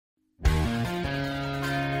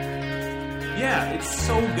Yeah, it's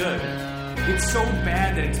so good. It's so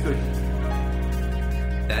bad that it's good.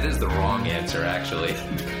 That is the wrong answer, actually.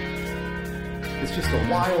 It's just a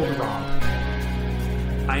wild romp.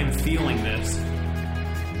 I am feeling this.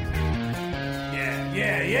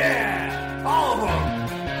 Yeah! All of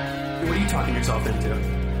them! What are you talking yourself into?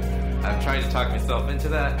 I'm trying to talk myself into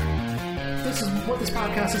that. This is what this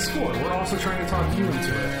podcast is for. We're also trying to talk you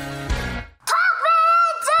into it.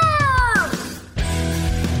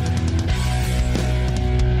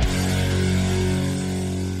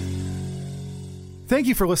 Thank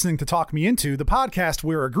you for listening to Talk Me Into, the podcast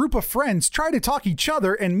where a group of friends try to talk each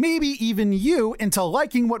other and maybe even you into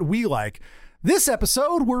liking what we like. This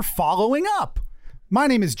episode, we're following up. My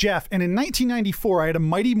name is Jeff, and in 1994, I had a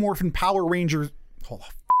Mighty Morphin Power Rangers... Hold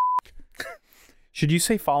on. Should you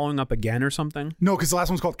say following up again or something? No, because the last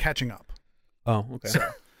one's called Catching Up. Oh, okay.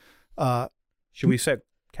 So, should we say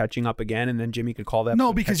catching up again, and then Jimmy could call that?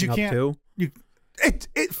 No, because you Catching Up can't. too?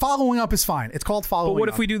 It following up is fine. It's called following up. But what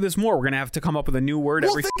if we do this more? We're gonna have to come up with a new word.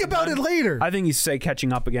 We'll every think single about time. it later. I think you say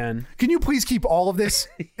catching up again. Can you please keep all of this,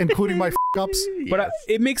 including my ups? But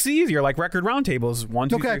it makes it easier. Like record roundtables: 1,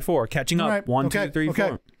 2, 3, 4. Catching up: All right. 1, Okay. 2, 3, Okay.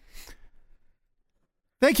 4.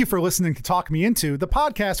 Thank you for listening to Talk Me Into, the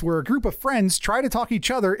podcast where a group of friends try to talk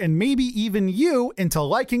each other and maybe even you into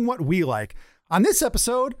liking what we like. On this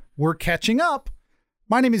episode, we're catching up.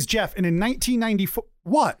 My name is Jeff, and in 1994,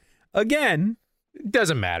 what? Again.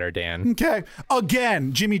 Doesn't matter, Dan. Okay.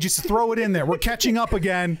 Again, Jimmy, just throw it in there. We're catching up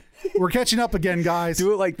again. We're catching up again, guys.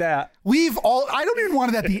 Do it like that. Leave all. I don't even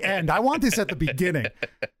want it at the end. I want this at the beginning.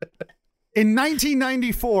 In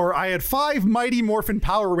 1994, I had 5 Mighty Morphin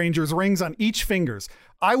Power Rangers rings on each fingers.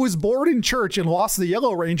 I was bored in church and lost the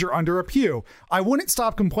Yellow Ranger under a pew. I wouldn't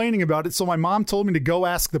stop complaining about it, so my mom told me to go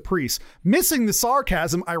ask the priest. Missing the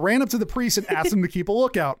sarcasm, I ran up to the priest and asked him to keep a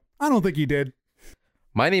lookout. I don't think he did.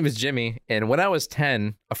 My name is Jimmy, and when I was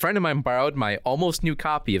 10, a friend of mine borrowed my almost new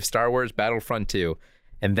copy of Star Wars Battlefront 2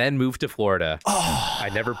 and then moved to Florida.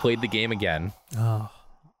 I never played the game again. Oh,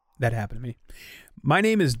 that happened to me. My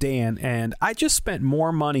name is Dan, and I just spent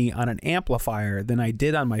more money on an amplifier than I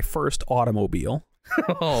did on my first automobile.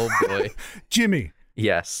 Oh, boy. Jimmy,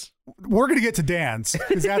 Yes. we're going to get to Dan's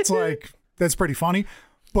because that's pretty funny.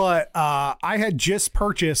 But I had just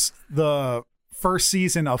purchased the first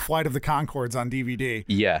season of Flight of the Conchords on DVD.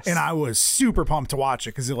 Yes. And I was super pumped to watch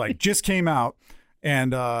it because it just came out.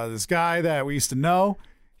 And this guy that we used to know,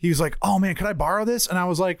 he was like, oh man, could I borrow this? And I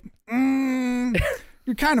was like,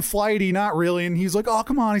 you're kind of flighty, not really. And he's like, oh,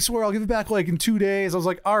 come on, I swear I'll give it back in 2 days. I was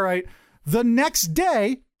like, all right. The next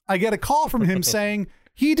day, I get a call from him saying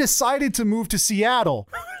he decided to move to Seattle.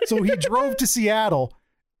 So he drove to Seattle,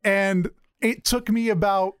 and it took me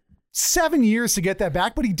about 7 years to get that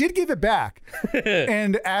back, but he did give it back.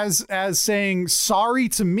 And as saying sorry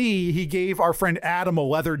to me, he gave our friend Adam a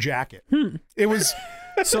leather jacket. It was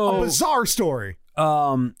a bizarre story.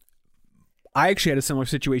 I actually had a similar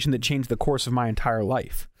situation that changed the course of my entire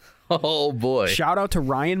life. Oh, boy. Shout out to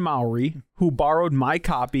Ryan Mowry, who borrowed my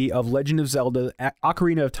copy of Legend of Zelda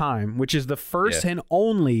Ocarina of Time, which is the first and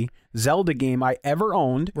only Zelda game I ever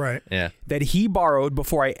owned. Right. Yeah. That he borrowed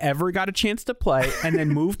before I ever got a chance to play and then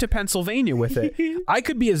moved to Pennsylvania with it. I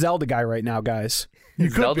could be a Zelda guy right now, guys.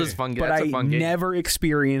 Zelda's fun. But That's I a fun game. never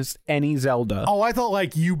experienced any Zelda. Oh, I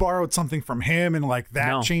thought you borrowed something from him and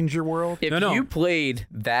that changed your world. If No. you played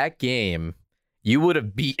that game, you would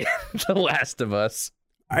have beaten The Last of Us.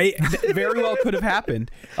 Very well could have happened.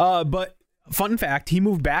 But fun fact, he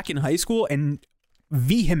moved back in high school and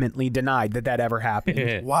vehemently denied that ever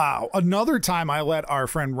happened. Wow. Another time I let our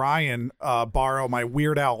friend Ryan borrow my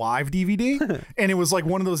Weird Al Live DVD. And it was like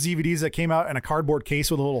one of those DVDs that came out in a cardboard case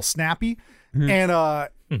with a little snappy. And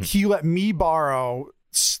he let me borrow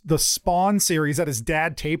the Spawn series that his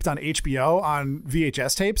dad taped on HBO on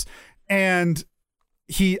VHS tapes. And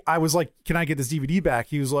I was like, can I get this DVD back?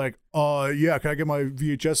 He was like, yeah, can I get my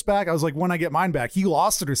VHS back? I was like, when I get mine back, he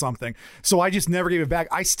lost it or something. So I just never gave it back.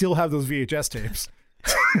 I still have those VHS tapes.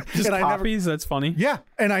 Just and copies? That's funny. Yeah.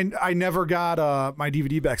 And I never got my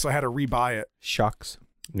DVD back, so I had to rebuy it. Shucks.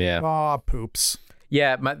 Yeah. Aw, poops.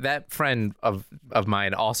 Yeah, that friend of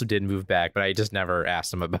mine also did move back, but I just never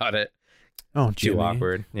asked him about it. Oh, Too Jimmy.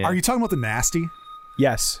 awkward. Yeah. Are you talking about the Nasty?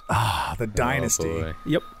 Yes. The Dynasty. boy.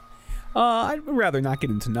 Yep. I'd rather not get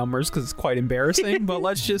into numbers because it's quite embarrassing, but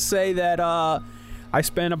let's just say that I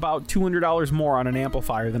spent about $200 more on an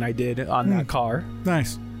amplifier than I did on that car.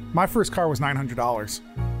 Nice. My first car was $900.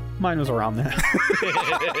 Mine was around that.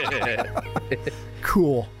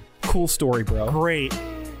 Cool. Cool story, bro. Great.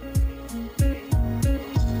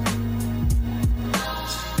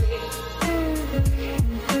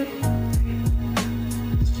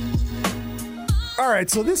 right,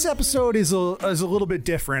 so this episode is a little bit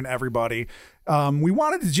different, everybody. We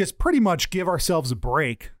wanted to just pretty much give ourselves a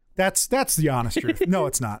break. That's the honest truth. No,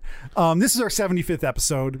 it's not. This is our 75th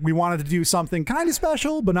episode. We wanted to do something kind of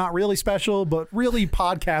special, but not really special, but really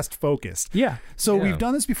podcast focused. Yeah. So we've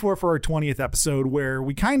done this before for our 20th episode, where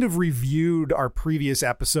we kind of reviewed our previous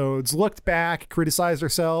episodes, looked back, criticized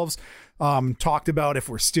ourselves, talked about if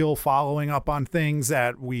we're still following up on things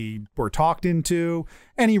that we were talked into,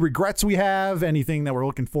 any regrets we have, anything that we're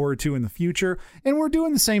looking forward to in the future. And we're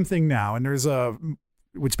doing the same thing now. And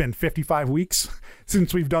it's been 55 weeks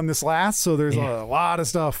since we've done this last, so there's a lot of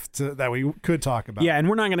stuff that we could talk about. Yeah, and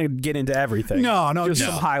we're not going to get into everything. No, just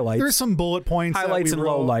some highlights. There's some bullet points, highlights and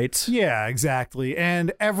lowlights. Yeah, exactly.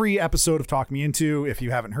 And every episode of Talk Me Into, if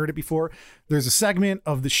you haven't heard it before, there's a segment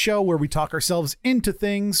of the show where we talk ourselves into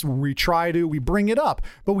things. We bring it up,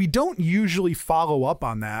 but we don't usually follow up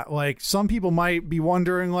on that. Like, some people might be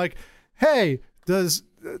wondering, like, hey, does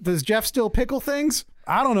Jeff still pickle things?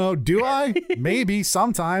 I don't know. Do I? Maybe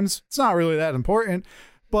sometimes. It's not really that important.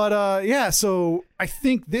 But yeah, so I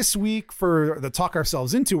think this week for the Talk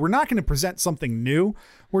Ourselves Into, we're not going to present something new.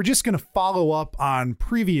 We're just going to follow up on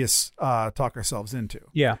previous Talk Ourselves Into.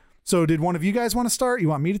 Yeah. So did one of you guys want to start? You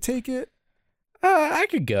want me to take it? I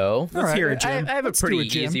could go. Let's hear it, Jim. I have a pretty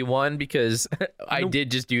easy one because I did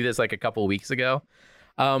just do this like a couple weeks ago.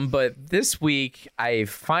 But this week, I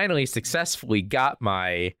finally successfully got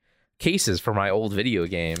my cases for my old video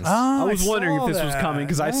games. I was wondering if this was coming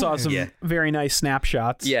because I saw some very nice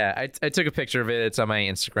snapshots. Yeah, I took a picture of it. It's on my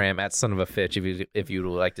Instagram at @sonofafitch if you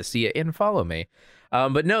would like to see it and follow me.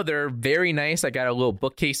 But no, they're very nice. I got a little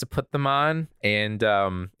bookcase to put them on, and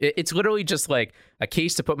it's literally just like a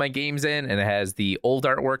case to put my games in, and it has the old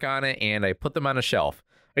artwork on it, and I put them on a shelf.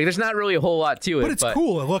 Like, there's not really a whole lot to it. But it's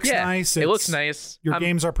cool. It looks nice. It looks nice. Your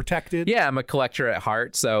games are protected. Yeah, I'm a collector at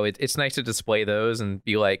heart, so it's nice to display those and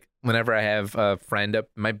be like, whenever I have a friend up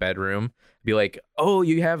in my bedroom, be like, oh,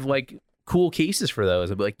 you have like cool cases for those.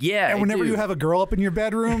 I'll be like, yeah. And whenever you have a girl up in your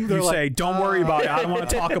bedroom, they're you like, say, don't worry about it. I don't want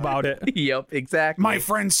to talk about it. Yep, exactly. My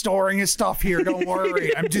friend's storing his stuff here. Don't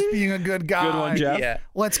worry. I'm just being a good guy. Good one, Jeff. Yeah.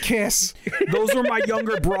 Let's kiss. Those were my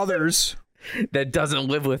younger brothers. That doesn't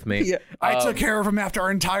live with me. Yeah. I took care of him after our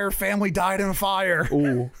entire family died in a fire.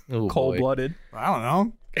 Ooh, cold-blooded. I don't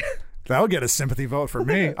know. That would get a sympathy vote for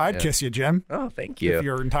me. I'd kiss you, Jim. Oh, thank you. If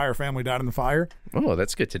your entire family died in the fire. Oh,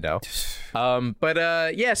 that's good to know.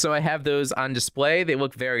 But yeah, so I have those on display. They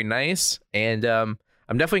look very nice, and I'm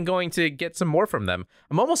definitely going to get some more from them.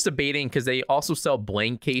 I'm almost debating, because they also sell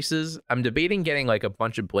blank cases. I'm debating getting like a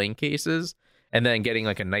bunch of blank cases and then getting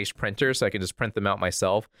like a nice printer so I can just print them out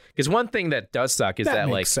myself. Because one thing that does suck is that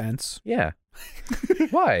makes like sense. Yeah.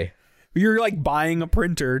 Why? You're like buying a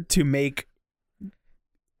printer to make.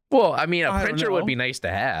 Well, I mean, a printer would be nice to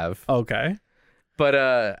have. Okay. But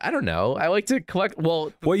I don't know. I like to collect.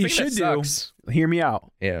 Well, what you should do, hear me out.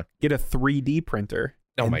 Yeah. Get a 3D printer.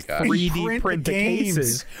 Oh my god! 3D print the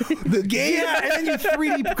cases. The game, yeah, and then you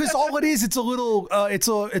 3D, because all it is, it's a little, it's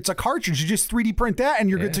a cartridge. You just 3D print that, and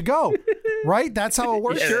you're good to go, right? That's how it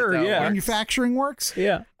works. Yeah, sure, yeah. Manufacturing works.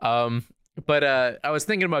 Yeah. But I was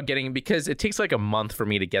thinking about getting, because it takes like a month for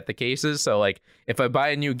me to get the cases. So like, if I buy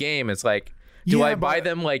a new game, it's like, do I buy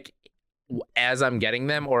them like as I'm getting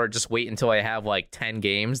them, or just wait until I have like 10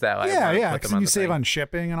 games that I because you save on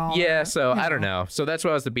shipping and all that. So I don't know. So that's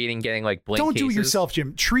what I was debating, getting like blank Don't cases. do it yourself,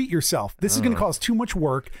 Jim. Treat yourself. This is going to cause too much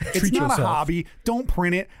work. It's not a hobby. Don't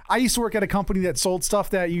print it. I used to work at a company that sold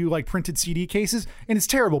stuff that you like printed CD cases, and it's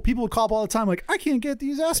terrible. People would call up all the time like, I can't get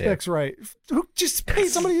these aspects right. Just pay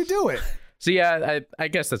somebody to do it. So yeah, I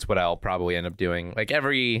guess that's what I'll probably end up doing. Like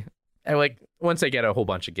once I get a whole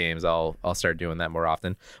bunch of games, I'll start doing that more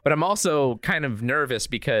often. But I'm also kind of nervous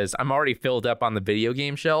because I'm already filled up on the video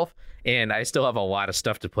game shelf, and I still have a lot of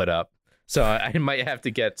stuff to put up. So I might have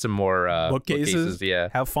to get some more bookcases. Yeah,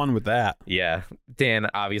 have fun with that. Yeah, Dan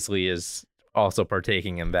obviously is also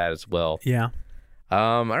partaking in that as well. Yeah.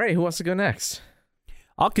 All right, who wants to go next?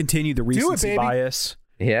 I'll continue the recency bias.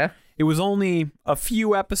 Yeah. It was only a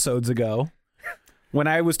few episodes ago when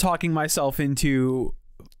I was talking myself into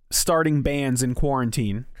starting bands in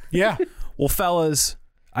quarantine. Yeah. Well, fellas,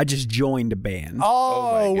 I just joined a band.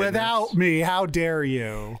 Oh, without me. How dare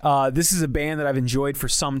you? This is a band that I've enjoyed for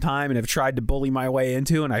some time and have tried to bully my way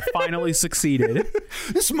into, and I finally succeeded.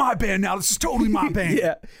 This is my band now. This is totally my band.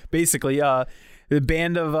 Yeah. Basically, the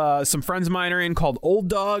band of some friends of mine are in called Old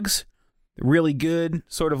Dogs. Really good.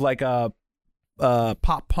 Sort of like a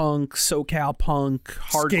pop punk, SoCal punk,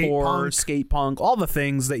 hardcore, skate punk, all the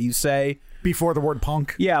things that you say before the word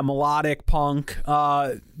punk. Yeah, melodic punk.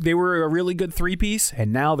 They were a really good 3-piece,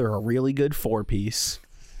 and now they're a really good 4-piece.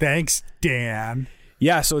 Thanks, Dan.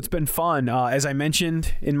 Yeah, so it's been fun. As I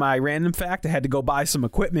mentioned in my random fact, I had to go buy some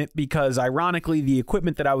equipment because, ironically, the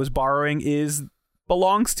equipment that I was borrowing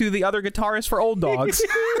belongs to the other guitarist for Old Dogs.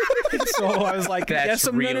 So I was like, I guess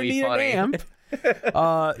I'm really gonna need funny. an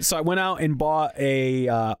amp. So I went out and bought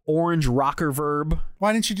a orange Rocker Verb.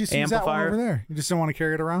 Why didn't you just use that one Amplifier. over there? You just don't want to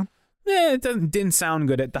carry it around? It didn't sound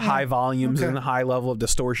good at the high volumes okay. and the high level of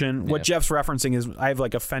distortion. What Jeff's referencing is I have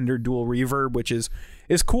like a Fender dual reverb, which is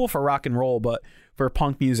cool for rock and roll, but for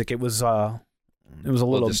punk music, it was a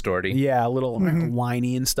little distorty. Yeah, a little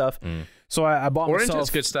whiny and stuff. So I bought Orange myself is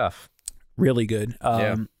good stuff. really good.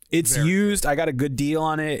 It's used. I got a good deal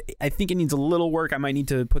on it. I think it needs a little work. I might need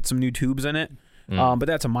to put some new tubes in it, but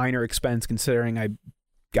that's a minor expense considering I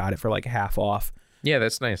got it for like half off. Yeah,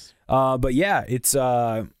 that's nice. But yeah, it's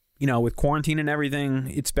with quarantine and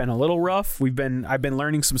everything, it's been a little rough. I've been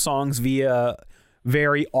learning some songs via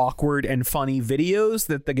very awkward and funny videos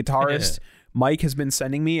that the guitarist Mike has been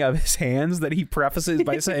sending me of his hands that he prefaces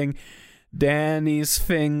by saying, Danny's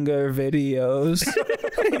finger videos.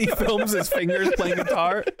 And he films his fingers playing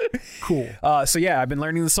guitar. Cool. So yeah, I've been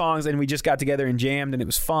learning the songs and we just got together and jammed and it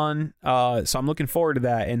was fun. So I'm looking forward to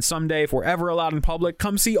that. And someday, if we're ever allowed in public,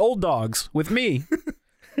 come see Old Dogs with me.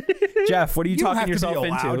 Jeff, what are you, You don't talking have to be yourself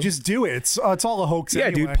allowed. into? Just do it. It's all a hoax yeah,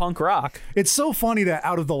 anyway. dude, punk rock. It's so funny that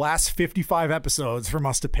out of the last 55 episodes from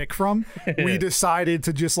us to pick from, we decided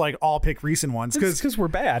to just like all pick recent ones. Because we're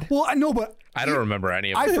bad. Well, I know, but I don't remember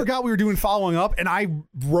any of I them. forgot we were doing following up, and I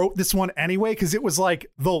wrote this one anyway because it was like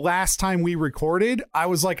the last time we recorded. I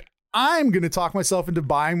was like, I'm going to talk myself into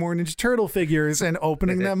buying more Ninja Turtle figures and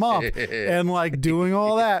opening them up and like doing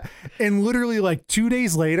all that. And literally like 2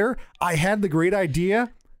 days later, I had the great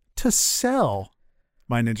idea to sell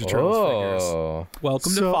my Ninja Turtles figures. Oh,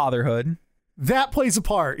 Welcome to So- fatherhood. That plays a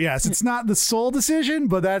part. Yes, it's not the sole decision,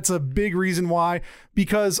 but that's a big reason why,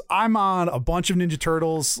 because I'm on a bunch of Ninja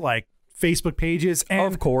Turtles like Facebook pages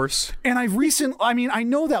and Of course. and I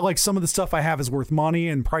know that like some of the stuff I have is worth money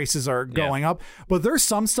and prices are going up, but there's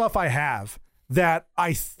some stuff I have that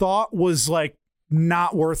I thought was like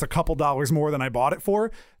not worth a couple dollars more than I bought it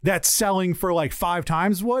for. That's selling for like 5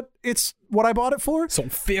 times what I bought it for. So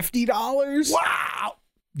 $50? Wow.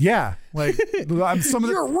 Yeah, like some of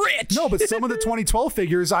the, You're rich. No, but some of the 2012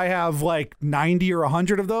 figures, I have like 90 or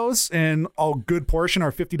 100 of those, and a good portion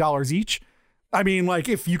are $50 each. I mean, like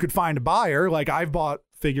if you could find a buyer, like I've bought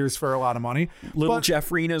figures for a lot of money. Little but, Jeff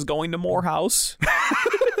Rena's going to Morehouse.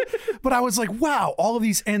 but I was like, wow, all of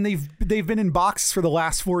these, and they've been in boxes for the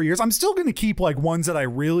last 4 years. I'm still going to keep like ones that I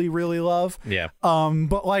really, really love. yeah.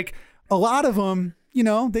 But like a lot of them,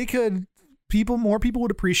 more people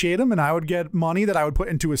would appreciate them, and I would get money that I would put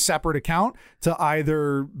into a separate account to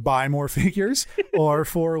either buy more figures or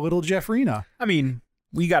for little Jeff Rena. I mean,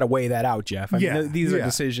 we got to weigh that out, Jeff. I mean, these are yeah.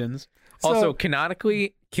 decisions. Also,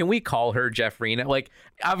 canonically, can we call her Jeffrina? Like,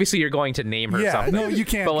 obviously, you're going to name her Yeah, something. no, you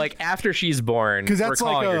can't. But like after she's born, Because we're that's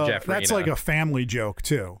calling her like Jeffrina. that's like a family joke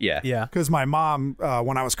too. yeah. Yeah. Because my mom,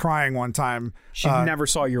 when I was crying one time, She never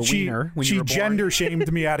saw your wiener when she you were born. gender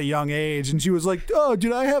shamed me at a young age, and she was like, "Oh,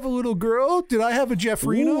 did I have a little girl? Did I have a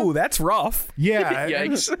Jeffrina?" Ooh, that's rough. Yeah.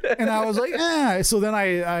 Yikes. And I was like, So then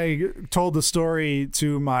I told the story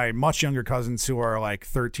to my much younger cousins who are like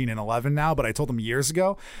 13 and 11 now, but I told them years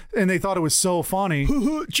ago, and they thought it was so funny.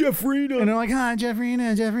 Jeffrina. And they're like,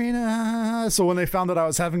 Jeffrina. So when they found that I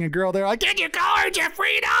was having a girl, they're like, did you call her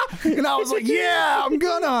Jeffrina? And I was like, yeah, I'm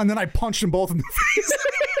gonna. And then I punched them both in the face.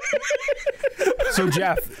 So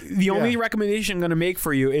Jeff, the only recommendation I'm going to make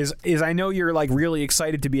for you is I know you're like really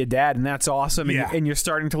excited to be a dad, and that's awesome, and, Yeah. and you're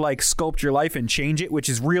starting to like sculpt your life and change it, which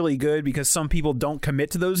is really good because some people don't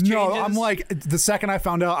commit to those changes. No, I'm like, the second I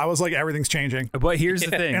found out, I was like, everything's changing. But here's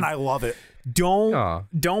the thing. And I love it.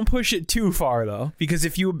 Don't push it too far though, because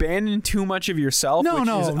if you abandon too much of yourself, which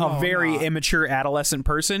is a very immature adolescent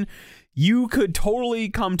person, you could totally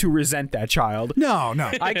come to resent that child. No.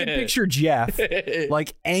 I can picture Jeff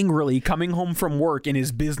like angrily coming home from work in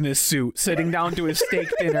his business suit, sitting down to his steak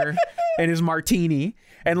dinner and his martini,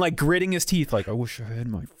 and like gritting his teeth like, I wish I had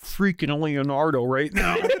my freaking Leonardo right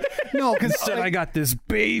now. No, because Instead I got this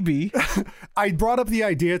baby. I brought up the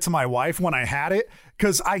idea to my wife when I had it,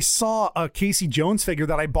 because I saw a Casey Jones figure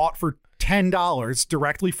that I bought for $10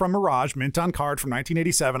 directly from Mirage, mint on card from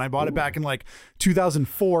 1987. I bought it back in like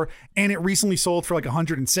 2004, and it recently sold for like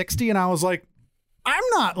 160. And I was like, I'm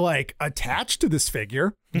not like attached to this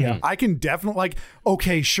figure. Yeah. I can definitely like,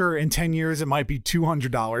 okay, sure, in 10 years it might be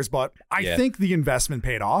 $200, but I think the investment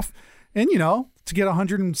paid off. And to get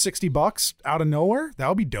 $160 out of nowhere, that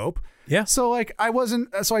would be dope. Yeah. So like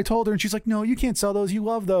so I told her, and she's like, no, you can't sell those. You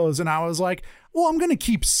love those. And I was like, well, I'm going to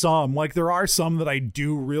keep some. Like there are some that I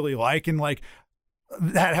do really like. And like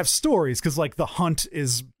that have stories, because like the hunt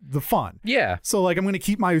is the fun. Yeah. So like I'm going to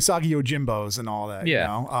keep my Usagi Yojimbos and all that.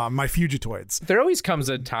 Yeah. You know? My Fugitoids. There always comes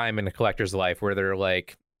a time in a collector's life where they're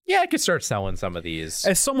like, yeah, I could start selling some of these.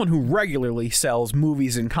 As someone who regularly sells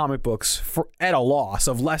movies and comic books at a loss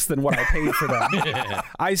of less than what I paid for them,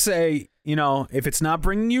 I say, you know, if it's not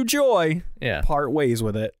bringing you joy, part ways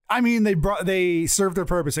with it. I mean, they served their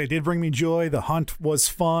purpose. They did bring me joy. The hunt was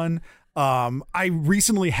fun. I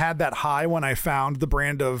recently had that high when I found the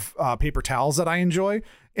brand of paper towels that I enjoy.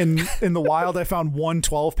 In the wild, I found one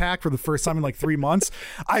 12-pack for the first time in like 3 months.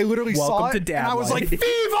 I literally saw it, and I was like,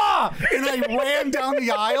 Viva! And I ran down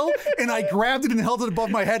the aisle, and I grabbed it and held it above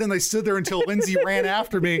my head, and I stood there until Lindsay ran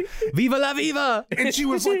after me. Viva la viva! And she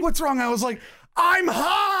was like, what's wrong? I was like, I'm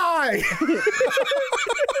high!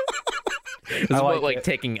 This is what like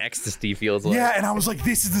taking ecstasy feels like. Yeah, and I was like,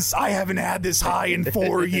 I haven't had this high in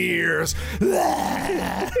 4 years.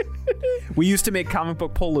 We used to make comic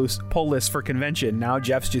book poll lists for convention. Now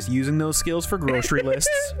Jeff's just using those skills for grocery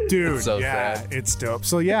lists. Dude, so yeah, sad. it's dope.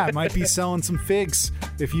 So yeah, I might be selling some figs.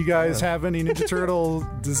 If you guys have any Ninja Turtle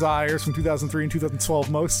desires from 2003 and 2012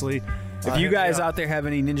 mostly. If you guys out there have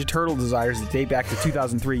any Ninja Turtle desires that date back to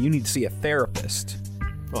 2003, you need to see a therapist.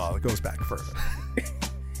 Well, it goes back further.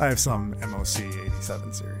 I have some MOC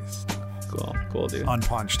 87 series. Cool, dude.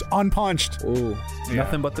 Unpunched. Ooh,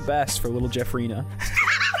 nothing but the best for little Jeffrina.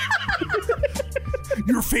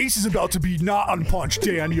 Your face is about to be not unpunched,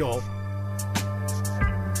 Daniel.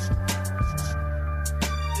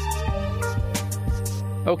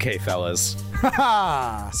 Okay, fellas.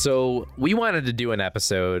 So we wanted to do an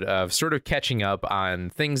episode of sort of catching up on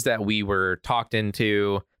things that we were talked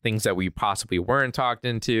into, things that we possibly weren't talked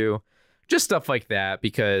into, just stuff like that.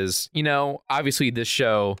 Because, you know, obviously this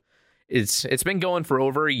show, it's been going for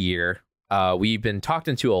over a year. We've been talked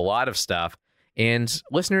into a lot of stuff. And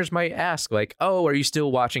listeners might ask, like, oh, are you still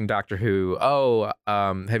watching Doctor Who? Oh,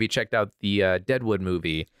 have you checked out the Deadwood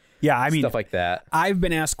movie? Yeah, I mean, stuff like that. I've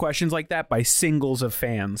been asked questions like that by singles of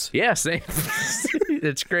fans. Yeah, same.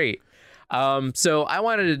 It's great. So I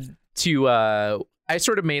wanted to, I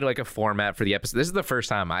sort of made like a format for the episode. This is the first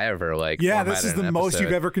time I ever like. Yeah, this is the most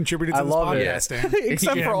you've ever contributed to this podcast, Dan.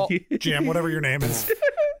 Except for all Jam, whatever your name is.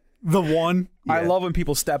 The one. Yeah. I love when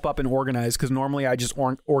people step up and organize, because normally I just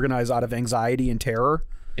organize out of anxiety and terror.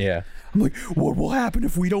 Yeah. I'm like, what will happen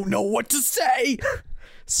if we don't know what to say?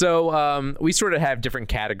 So we sort of have different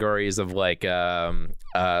categories of like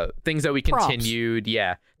things that we continued. Prompts.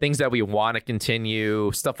 Yeah. Things that we want to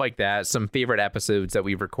continue, stuff like that. Some favorite episodes that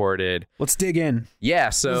we've recorded. Let's dig in.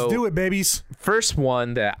 Yeah. So let's do it, babies. First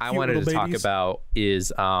one that I wanted to talk babies. about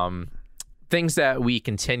is things that we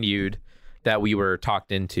continued that we were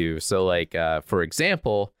talked into. So like, for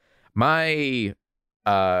example, my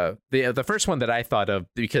the first one that I thought of,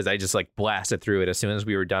 because I just like blasted through it as soon as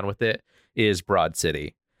we were done with it, is Broad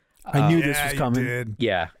City. I knew this was coming. You did.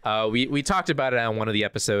 Yeah. We talked about it on one of the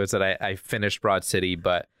episodes that I finished Broad City,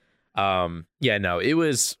 but yeah, no, it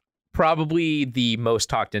was probably the most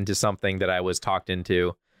talked into something that I was talked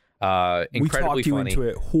into. Incredibly we talked you funny. into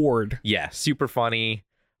it. Horde. Yeah, super funny.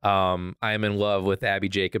 I am in love with Abby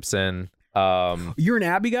Jacobson. You're an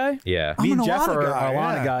Abby guy? Yeah. I'm Me and an Jeff Alana are guy,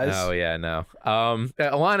 Alana yeah. guys. Oh yeah, no.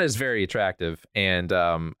 Alana is very attractive, and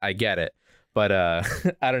I get it, but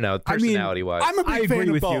I don't know, personality wise. I'm a I big fan agree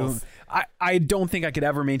of with both. you. I don't think I could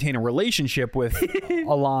ever maintain a relationship with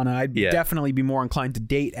Alana. I'd definitely be more inclined to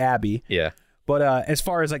date Abby. Yeah. But as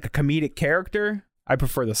far as like a comedic character, I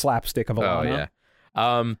prefer the slapstick of Alana. Oh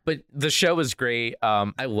yeah. But the show is great.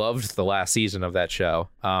 I loved the last season of that show.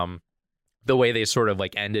 The way they sort of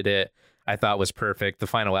like ended it, I thought was perfect. The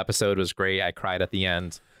final episode was great. I cried at the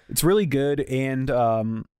end. It's really good, and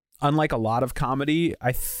unlike a lot of comedy,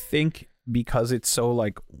 I think because it's so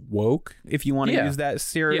like woke, if you want to use that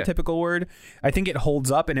stereotypical word, I think it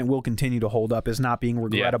holds up, and it will continue to hold up as not being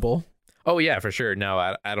regrettable. Oh yeah, for sure. No,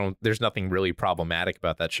 I don't. There's nothing really problematic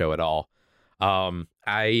about that show at all. I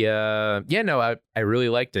really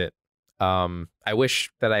liked it. I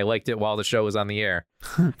wish that I liked it while the show was on the air.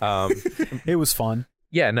 It was fun.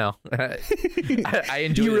 Yeah, no, I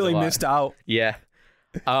enjoyed it. You really a lot. missed out. Yeah.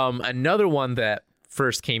 Another one that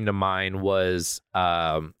first came to mind was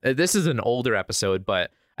this is an older episode,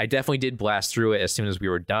 but I definitely did blast through it as soon as we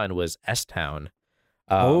were done. Was S-Town.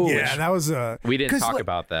 Yeah, that was we didn't talk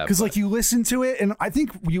about that because like you listen to it, and I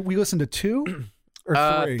think we listened to 2 or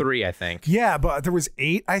 3. 3, I think. Yeah, but there was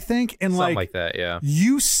 8, I think, and Something like that. Yeah.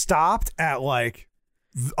 You stopped at like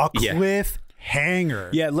a cliff.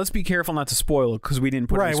 Hanger. Yeah, let's be careful not to spoil it because we didn't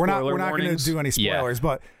put any spoiler we're not going to do any spoilers.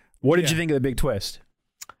 But what did you think of the big twist?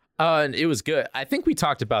 It was good. I think we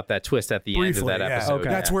talked about that twist at the end of Briefly, that yeah. episode. Okay.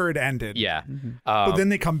 That's where it ended. Yeah. But then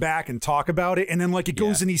they come back and talk about it, and then like it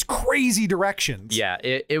goes in these crazy directions. Yeah,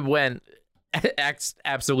 it went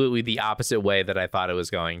absolutely the opposite way that I thought it was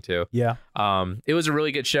going to. Yeah. It was a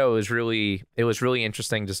really good show. It was really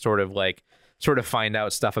interesting to sort of find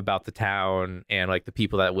out stuff about the town and like the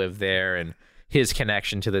people that live there and his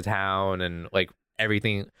connection to the town and like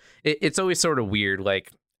everything. It's always sort of weird.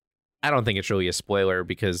 Like, I don't think it's really a spoiler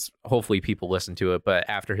because hopefully people listen to it. But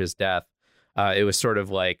after his death, it was sort of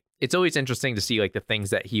like, it's always interesting to see like the things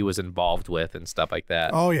that he was involved with and stuff like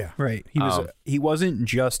that. Oh yeah. Right. He wasn't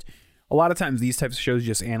just, a lot of times these types of shows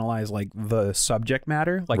just analyze like the subject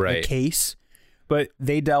matter, like Right. the case, but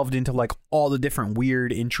they delved into like all the different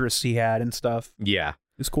weird interests he had and stuff. Yeah.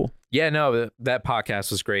 It's cool. Yeah, no, that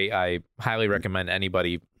podcast was great. I highly recommend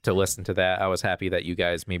anybody to listen to that. I was happy that you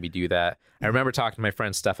guys maybe do that. I remember talking to my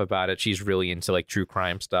friend Steph about it. She's really into like true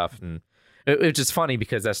crime stuff, and it's just funny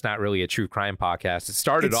because that's not really a true crime podcast. It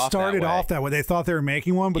started off that way. They thought they were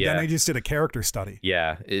making one, but Yeah. then they just did a character study.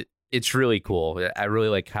 Yeah, it's really cool. I really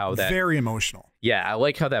like how that. Very emotional. Yeah, I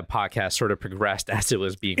like how that podcast sort of progressed as it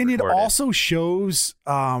was being And recorded. it also shows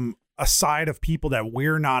a side of people that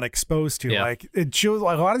we're not exposed to. Yeah. Like it shows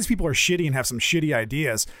like a lot of these people are shitty and have some shitty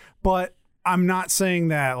ideas, but I'm not saying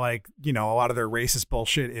that like, you know, a lot of their racist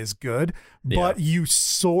bullshit is good, but you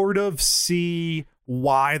sort of see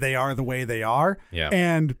why they are the way they are. Yeah.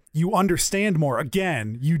 And you understand more.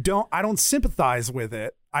 Again, I don't sympathize with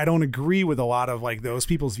it. I don't agree with a lot of like those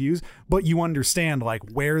people's views, but you understand like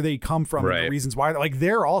where they come from and Right. the reasons why. Like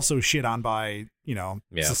they're also shit on by, you know,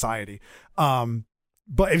 society.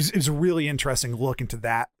 But it was a really interesting look into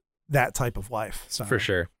that type of life. So. For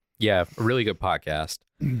sure. Yeah, a really good podcast.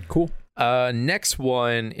 Cool. Next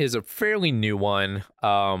one is a fairly new one.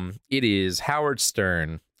 It is Howard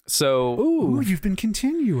Stern. So Ooh, you've been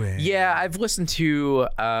continuing. yeah, I've listened to.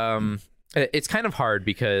 It's kind of hard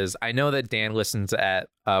because I know that Dan listens at.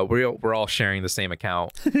 We're all sharing the same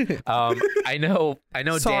account. I know.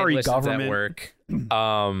 Sorry, Dan listens government. at work.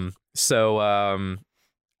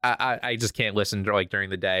 I just can't listen to, like during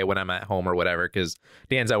the day when I'm at home or whatever because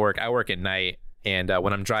Dan's at work. I work at night, and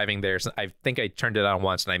when I'm driving there, I think I turned it on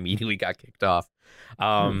once and I immediately got kicked off,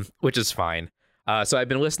 which is fine. So I've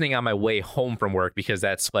been listening on my way home from work because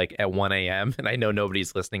that's like at 1 a.m. and I know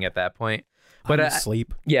nobody's listening at that point. But I'm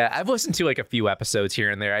asleep. yeah, I've listened to like a few episodes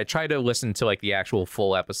here and there. I try to listen to like the actual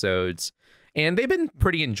full episodes, and they've been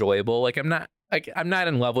pretty enjoyable. Like I'm not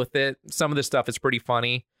in love with it. Some of the stuff is pretty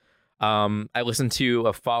funny. I listened to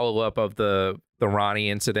a follow-up of the Ronnie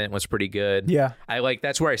incident, was pretty good. Yeah.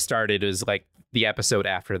 That's where I started, is like the episode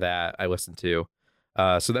after that I listened to.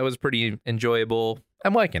 So that was pretty enjoyable.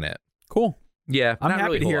 I'm liking it. Cool. Yeah. I'm not happy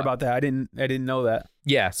really to a hear lot. about that. I didn't know that.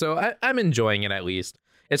 Yeah. So I'm enjoying it at least.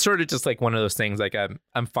 It's sort of just like one of those things, like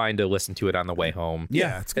I'm fine to listen to it on the way home.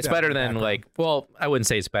 Yeah. It's better than like, well, I wouldn't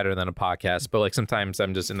say it's better than a podcast, but like sometimes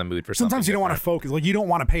I'm just in the mood for something. Sometimes you don't want to different. focus. Like you don't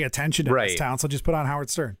want to pay attention to Right. this town, so just put on Howard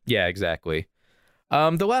Stern. Yeah, exactly.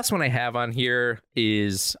 The last one I have on here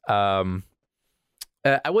is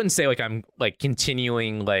I wouldn't say like I'm like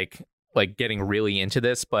continuing like getting really into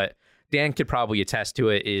this, but Dan could probably attest to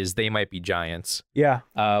it, is They Might Be Giants. Yeah.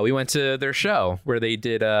 We went to their show where they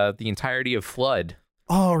did the entirety of Flood.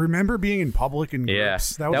 Oh, remember being in public in Yeah,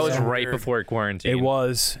 groups? that was so right weird. before quarantine. It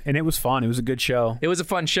was, and it was fun. It was a good show. It was a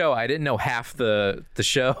fun show. I didn't know half the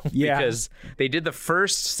show Yeah. because they did the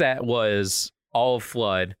first set was all of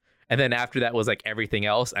Flood, and then after that was like everything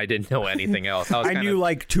else. I didn't know anything else. I knew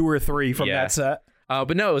like 2 or 3 from Yeah. that set.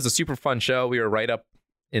 But no, it was a super fun show. We were right up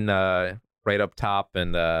top,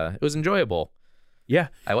 and it was enjoyable. Yeah.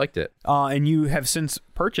 I liked it. And you have since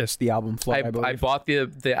purchased the album Flood, I I believe. bought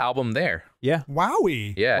the album there. Yeah.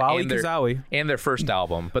 Wowie. Yeah, Wowie and their, Kazowie, and their first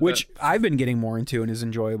album, but which I've been getting more into and is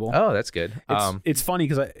enjoyable. oh, that's good. It's funny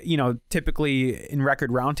because typically in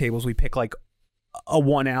record roundtables we pick like a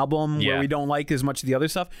one album Yeah. where we don't like as much of the other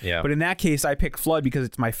stuff. Yeah. But in that case, I picked Flood because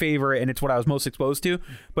it's my favorite and it's what I was most exposed to.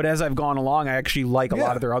 But as I've gone along, I actually like a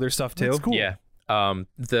lot of their other stuff too. That's cool. yeah.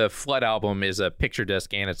 The Flood album is a picture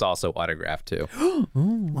disc, and it's also autographed too.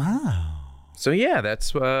 Wow. So yeah,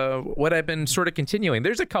 that's what I've been sort of continuing.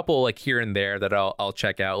 There's a couple like here and there that I'll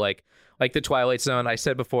check out, like the Twilight Zone. I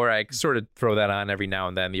said before, I sort of throw that on every now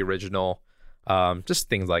and then. The original, just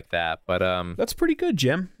things like that. But That's pretty good,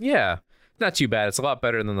 Jim. yeah, not too bad. It's a lot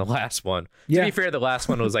better than the last one. Yeah. To be fair, the last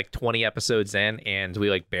one was like 20 episodes in, and we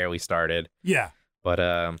like barely started. Yeah. But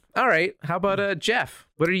all right, how about Jeff?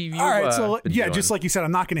 What are you? All right. So been yeah, doing? just like you said,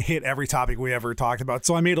 I'm not going to hit every topic we ever talked about.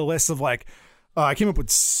 So I made a list of like I came up with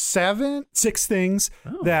six things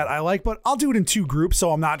that I like, but I'll do it in 2 groups,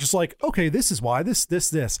 so I'm not just like, okay, this is why, this.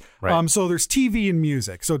 Right. So there's TV and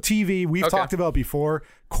music. So TV, we've talked about before.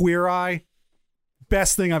 Queer Eye,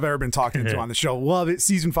 best thing I've ever been talking to on the show. Love it.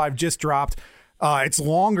 Season 5 just dropped. It's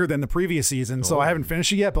longer than the previous season, so I haven't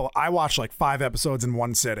finished it yet, but I watched like 5 episodes in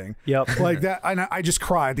one sitting. Yep. Like that, and I just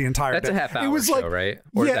cried the entire That's day. a half hour It was show, like, right?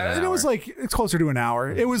 Or is that yeah, an and it was hour? like, it's closer to an hour.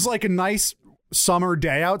 It was like a nice summer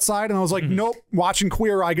day outside, and I was like, nope, watching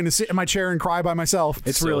Queer Eye, gonna sit in my chair and cry by myself.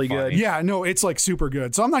 It's so really funny. good. Yeah, no, it's like super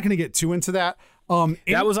good. So I'm not gonna get too into that.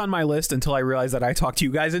 That was on my list until I realized that I talked you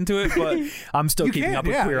guys into it, but I'm still keeping up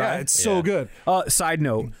with Queer Eye. It's so good. Side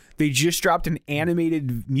note, they just dropped an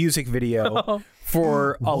animated music video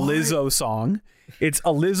for a Lizzo song. It's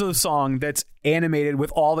a Lizzo song that's animated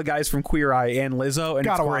with all the guys from Queer Eye and Lizzo, and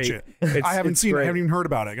Gotta it's watch great. it. I haven't seen it. I haven't even heard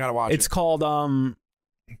about it. Gotta watch It's it. called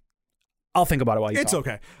I'll think about it while you It's talk.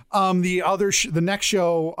 okay. The next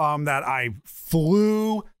show that I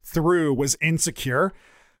flew through was Insecure,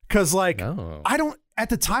 because like I don't, at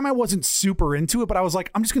the time I wasn't super into it, but I was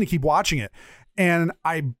like, I'm just gonna keep watching it, and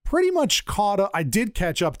I pretty much caught up. I did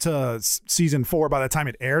catch up to season 4 by the time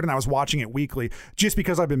it aired, and I was watching it weekly just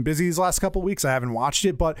because I've been busy these last couple of weeks. I haven't watched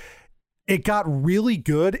it, but it got really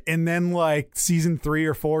good, and then like season 3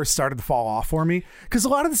 or 4 started to fall off for me, because a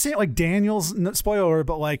lot of the same, like Daniel's, spoiler,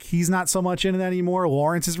 but like he's not so much in it anymore.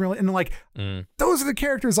 Lawrence is really, and like those are the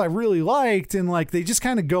characters I really liked, and like they just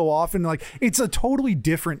kind of go off, and like it's a totally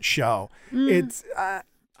different show. It's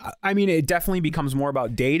I mean, it definitely becomes more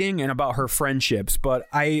about dating and about her friendships, but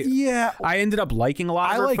I ended up liking a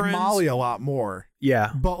lot of I her like friends. Molly a lot more,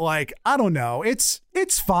 Yeah. but like I don't know, it's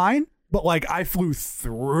fine, but like I flew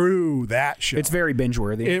through that show. It's very binge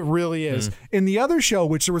worthy. It really is. In the other show,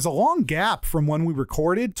 which there was a long gap from when we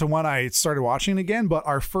recorded to when I started watching it again, but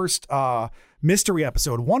our first mystery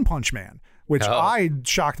episode, One Punch Man, which I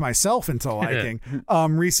shocked myself into liking.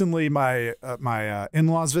 Recently, my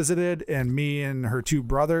in-laws visited, and me and her 2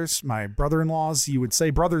 brothers, my brother-in-laws, you would say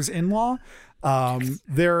brothers-in-law,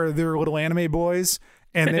 they're little anime boys,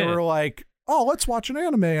 and they were like, oh, let's watch an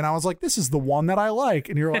anime. And I was like, this is the one that I like.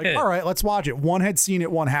 And you're like, all right, let's watch it. One had seen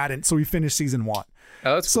it, one hadn't. So we finished season 1.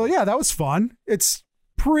 Oh, that's So yeah, that was fun. It's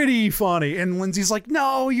pretty funny. And Lindsay's like,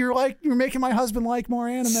 no, you're making my husband like more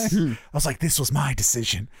anime. I was like, this was my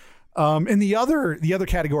decision. And the other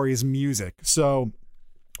category is music. So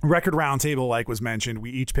Record Roundtable, like was mentioned, we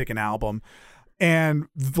each pick an album. And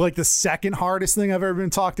like the second hardest thing I've ever been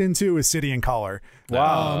talked into is City and Color.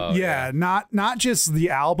 Wow. Yeah, not just the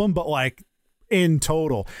album, but like in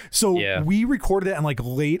total. So we recorded it in like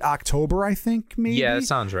late October, I think, maybe. Yeah, that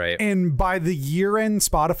sounds right. And by the year-end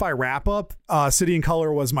Spotify wrap-up, City and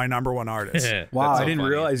Color was my number 1 artist. Wow, That's so I didn't funny.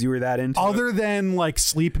 realize you were that into it. Other than like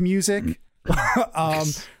sleep music,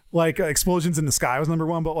 like Explosions in the Sky was number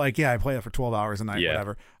 1, but like, yeah, I play it for 12 hours a night,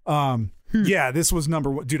 whatever. Yeah, this was number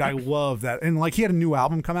 1. Dude, I love that. And like he had a new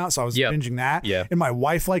album come out, so I was binging that. Yeah. And my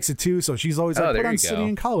wife likes it too, so she's always like, put there on you City go.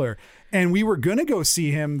 and Color. And we were going to go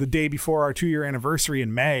see him the day before our 2-year anniversary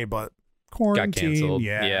in May, but quarantine. Got canceled.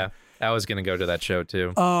 Yeah. I was gonna go to that show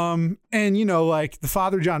too. And you know, like the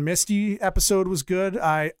Father John Misty episode was good.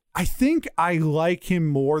 I think I like him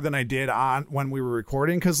more than I did on when we were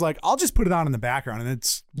recording, because like I'll just put it on in the background and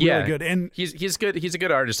it's really good. And he's good. He's a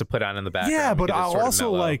good artist to put on in the background. yeah, but because it's I'll sort of also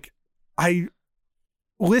mellow. like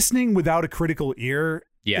listening without a critical ear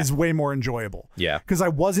is way more enjoyable. Yeah. Because I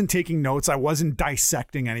wasn't taking notes, I wasn't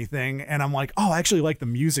dissecting anything, and I'm like, oh, I actually like the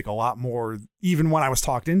music a lot more, even when I was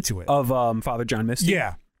talked into it. Of Father John Misty.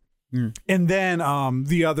 Yeah. And then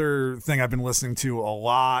the other thing I've been listening to a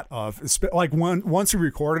lot of, like once we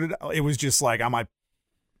recorded, it was just like on my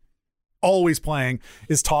always playing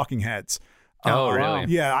is Talking Heads. Oh, really?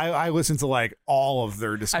 Yeah, I listen to like all of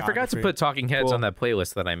their discography. I forgot to put Talking Heads on that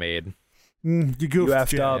playlist that I made. You goofed, You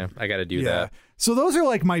effed yeah. up. Yeah, I got to do Yeah. that. So those are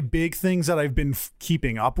like my big things that I've been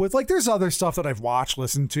keeping up with. Like there's other stuff that I've watched,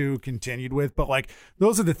 listened to, continued with, but like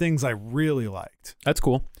those are the things I really liked. That's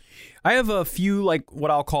cool. I have a few like what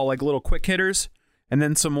I'll call like little quick hitters and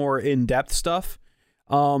then some more in-depth stuff.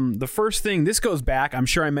 The first thing, this goes back, I'm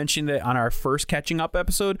sure I mentioned it on our first catching up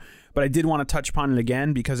episode, but I did want to touch upon it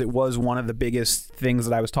again because it was one of the biggest things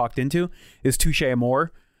that I was talked into, is Touche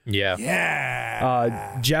Amore. Yeah.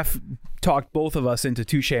 Yeah. Jeff talked both of us into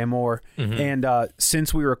Touche Amore, and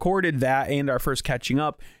since we recorded that and our first catching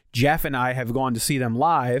up, Jeff and I have gone to see them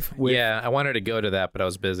live with I wanted to go to that, but I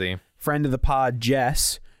was busy. friend of the pod,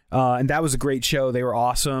 Jess, and that was a great show. They were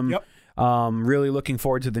awesome. Yep. Really looking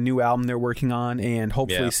forward to the new album they're working on, and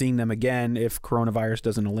hopefully seeing them again if coronavirus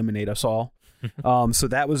doesn't eliminate us all. So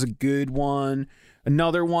that was a good one.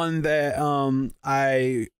 Another one that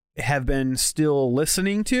I have been still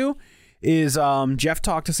listening to is Jeff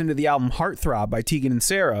talked us into the album Heartthrob by Tegan and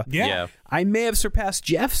Sarah. Yeah. I may have surpassed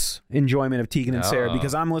Jeff's enjoyment of Tegan and Sarah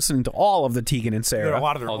because I'm listening to all of the Tegan and There are Sarah. a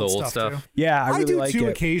lot of their All the old stuff. Too. Yeah, I really do like too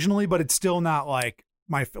it. occasionally, but it's still not like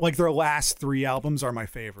their last 3 albums are my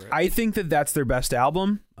favorite. I think that's their best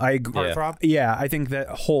album. I agree. Heartthrob? Yeah, I think that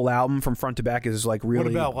whole album from front to back is like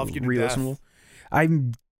really about Love You to Death? re-listenable.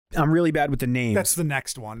 I'm really bad with the names. That's the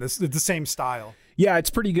next one. It's the same style. Yeah, it's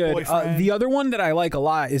pretty good. Boyfriend. The other one that I like a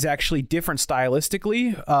lot is actually different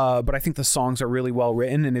stylistically, but I think the songs are really well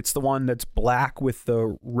written, and it's the one that's black with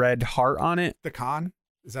the red heart on it. The Con?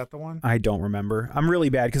 Is that the one? I don't remember. I'm really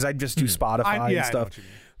bad because I just do Spotify I and know what stuff. you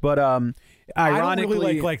mean. But ironically, I don't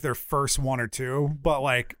really like their first 1 or 2, but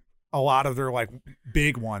like a lot of their like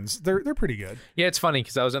big ones, they're pretty good. Yeah, it's funny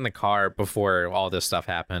because I was in the car before all this stuff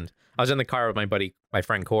happened. I was in the car with my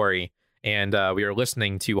friend Corey, and we were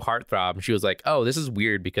listening to Heartthrob, and she was like, "Oh, this is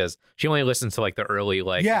weird," because she only listens to like the early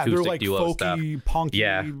like Yeah, they're acoustic like duo folky, stuff. punky,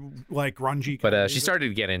 Yeah. like grungy. But kind of she music. started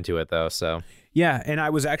to get into it though, so yeah, and I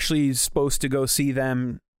was actually supposed to go see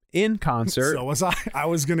them in concert. So was I. I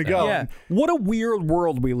was gonna go. Yeah, what a weird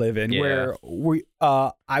world we live in, Yeah.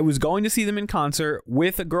 where I was going to see them in concert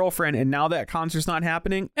with a girlfriend, and now that concert's not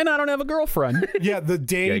happening, and I don't have a girlfriend. Yeah, the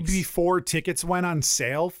day Yikes. before tickets went on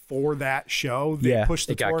sale for that show, they Yeah. pushed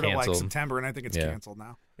the It got tour to like canceled. September, and I think it's Yeah. canceled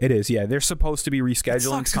now. It is, yeah. They're supposed to be It rescheduling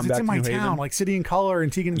sucks to come 'cause back it's in to my New town, Haven. like City and Color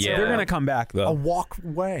and Tegan and Yeah. Sarah. They're gonna come back a though. walk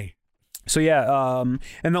away. So yeah,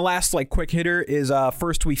 and the last like quick hitter is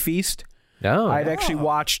First We Feast. no. I'd actually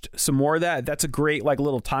watched some more of that. That's a great like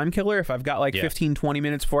little time killer. If I've got like Yeah. 15-20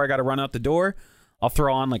 minutes before I got to run out the door, I'll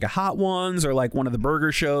throw on like a Hot Ones or like one of the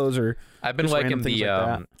burger shows or I've been just liking random things the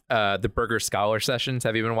like the Burger Scholar sessions.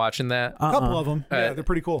 Have you been watching that? A couple of them. Yeah, they're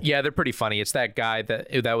pretty cool. Yeah, they're pretty funny. It's that guy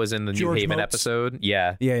that was in the George New Haven Mopes? episode.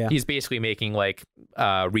 Yeah. Yeah. He's basically making like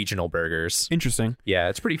regional burgers. Interesting. Yeah,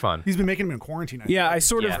 it's pretty fun. He's been making them in quarantine. Yeah, I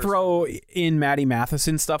sort Yeah. of throw in Maddie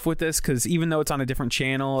Matheson stuff with this because even though it's on a different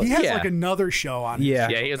channel, He has Yeah. like another show on. his Yeah.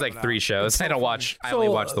 channel Yeah, he has like coming 3 out. shows. It's I so don't funny. watch. I only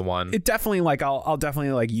watch the one. It definitely like I'll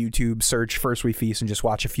definitely like YouTube search First We Feast and just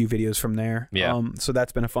watch a few videos from there. Yeah. So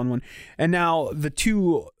that's been a fun one. And now the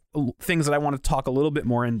two things that I want to talk a little bit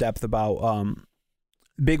more in depth about.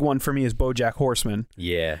 Big one for me is BoJack Horseman.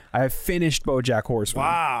 Yeah. I have finished BoJack Horseman,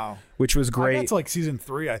 Wow, which was I great. got to like season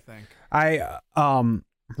 3, I think. I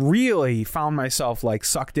really found myself like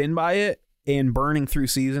sucked in by it and burning through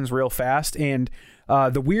seasons real fast. And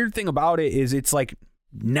the weird thing about it is it's like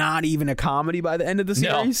not even a comedy by the end of the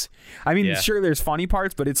No. series. I mean, Yeah. sure, there's funny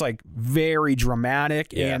parts, but it's like very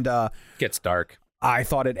dramatic. Yeah. And Gets dark. I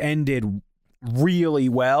thought it ended really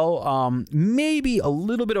well. Maybe a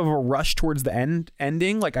little bit of a rush towards the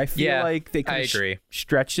ending. Like I feel Yeah, like they I could agree.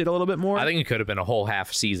 stretched it a little bit more. I think it could have been a whole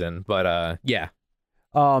half season, but yeah.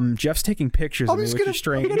 Jeff's taking pictures of I'm me, just which gonna, is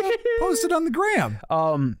strange. I'm gonna post it on the gram.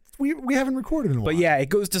 We haven't recorded in a while. But yeah, it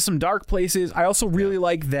goes to some dark places. I also really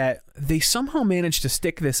like that they somehow managed to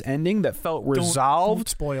stick this ending that felt resolved. Don't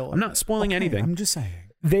spoil. I'm not spoiling Okay, anything. I'm just saying.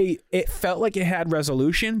 It felt like it had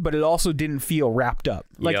resolution, but it also didn't feel wrapped up.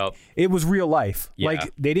 Like Yup. it was real life. Yeah.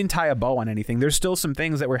 Like they didn't tie a bow on anything. There's still some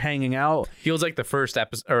things that were hanging out. Feels like the first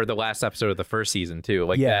episode or the last episode of the first season too.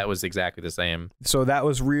 Like Yeah. that was exactly the same. So that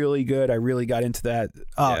was really good. I really got into that.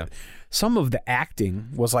 Yeah. Some of the acting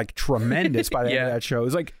was like tremendous by the end Yeah. of that show. It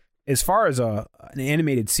was like, as far as an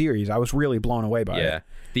animated series, I was really blown away by Yeah. it.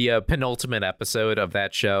 The penultimate episode of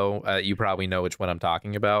that show, you probably know which one I'm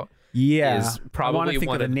talking about. Yeah, Is I want probably to think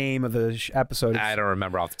one of the of- name of the episode. I don't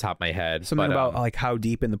remember off the top of my head. Something but, about like how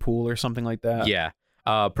deep in the pool or something like that. yeah.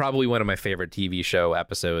 Probably one of my favorite TV show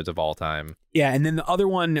episodes of all time. Yeah, and then the other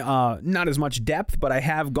one, not as much depth, but I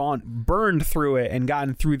have burned through it and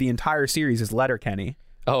gotten through the entire series is Letterkenny.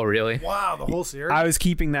 Oh, really? Wow, the whole series. I was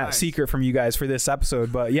keeping that secret from you guys for this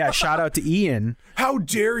episode, but yeah, shout out to Ian. How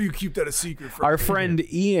dare you keep that a secret from Our me?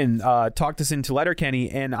 friend Ian talked us into Letterkenny,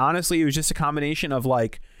 and honestly, it was just a combination of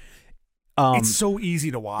like, It's so easy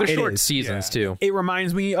to watch. They're short is, seasons too. it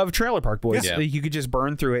reminds me of Trailer Park Boys. Yeah. Like, you could just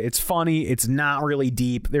burn through it. It's funny. It's not really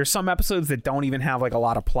deep. There's some episodes that don't even have like a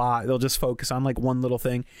lot of plot. They'll just focus on like one little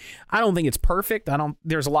thing. I don't think it's perfect.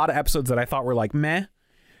 There's a lot of episodes that I thought were like meh,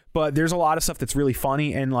 but there's a lot of stuff that's really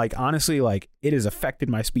funny, and like honestly, like it has affected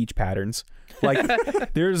my speech patterns. Like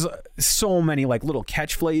there's so many like little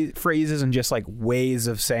phrases and just like ways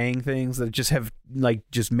of saying things that just have like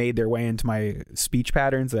just made their way into my speech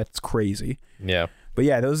patterns. That's crazy. Yeah. But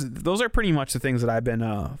yeah, those are pretty much the things that I've been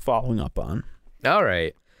following up on. All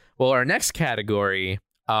right. Well, our next category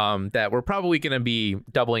that we're probably going to be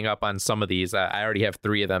doubling up on some of these. I already have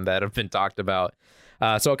 3 of them that have been talked about.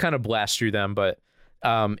 So I'll kind of blast through them. But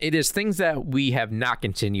It is things that we have not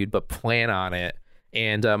continued but plan on it.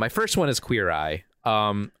 And my first one is Queer Eye.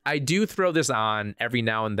 I do throw this on every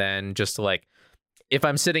now and then just to like, if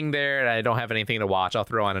I'm sitting there and I don't have anything to watch, I'll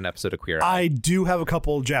throw on an episode of Queer Eye. I do have a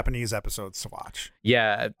couple Japanese episodes to watch.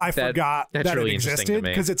 Yeah. I forgot that really it existed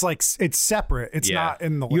because it's like it's separate. It's not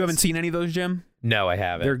in the list. You haven't seen any of those, Jim? No, I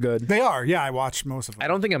haven't. They're good. They are. Yeah, I watched most of them. I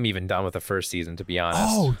don't think I'm even done with the first season, to be honest.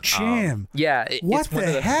 Oh, Jim. Yeah. What it's one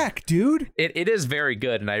the of heck, dude? It is very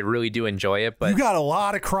good, and I really do enjoy it. But You got a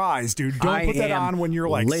lot of cries, dude. Don't put that on when you're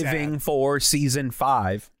like living sad. for season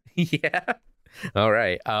 5. yeah. All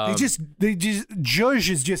right. They just judge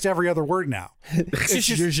is just every other word now. Just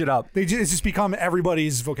zhuzh it up. It's just become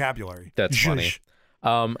everybody's vocabulary. That's Zhuzh.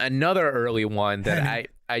 funny. Another early one that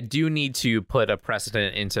I do need to put a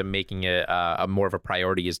precedent into making it a more of a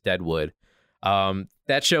priority is Deadwood.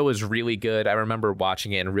 That show is really good. I remember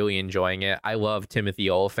watching it and really enjoying it. I love Timothy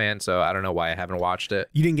Olyphant, so I don't know why I haven't watched it.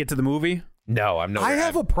 You didn't get to the movie? No, I'm no. I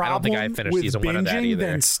have a problem I don't think I finished with season 1 of that binging either.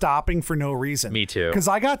 than stopping for no reason. Me too. Because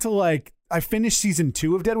I finished season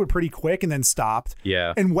 2 of Deadwood pretty quick and then stopped.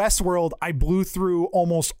 Yeah. In Westworld, I blew through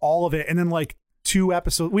almost all of it, and then like 2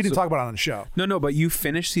 episodes. We didn't talk about it on the show. No, but you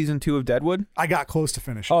finished season 2 of Deadwood? I got close to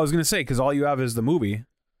finishing. Oh, I was going to say, because all you have is the movie.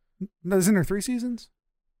 Isn't there 3 seasons?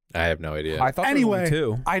 I have no idea. I thought Anyway, there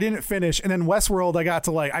were 2. I didn't finish, and then Westworld, I got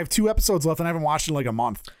to I have 2 episodes left, and I haven't watched it in like a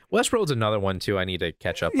month. Westworld's another one too. I need to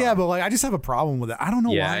catch up. Yeah, on. but I just have a problem with it. I don't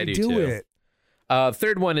know Yeah, why I I do do too. it.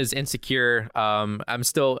 Third one is Insecure. I'm kind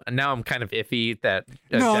of iffy that.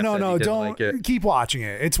 No, Jeff said he don't didn't like it. keep watching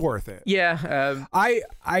it. It's worth it. Yeah.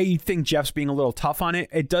 I think Jeff's being a little tough on it.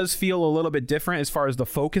 It does feel a little bit different as far as the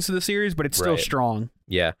focus of the series, but it's still Right. strong.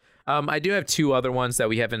 Yeah. I do have 2 other ones that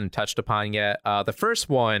we haven't touched upon yet. The first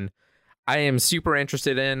one I am super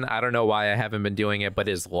interested in. I don't know why I haven't been doing it, but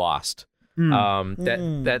is Lost.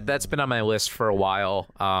 That's been on my list for a while.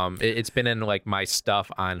 It's been in like my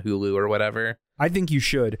stuff on Hulu or whatever. I think you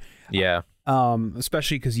should. Yeah.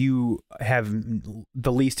 Especially because you have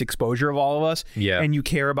the least exposure of all of us. Yeah. And you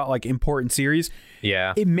care about like important series.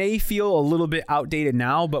 Yeah. It may feel a little bit outdated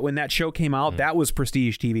now, but when that show came out, that was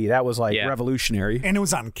prestige TV. That was like revolutionary. And it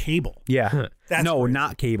was on cable. Yeah. That's no, crazy.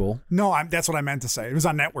 not cable. No, that's what I meant to say. It was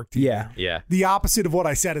on network TV. Yeah. Yeah. The opposite of what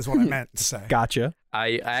I said is what I meant to say. Gotcha.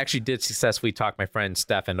 I actually did successfully talk my friend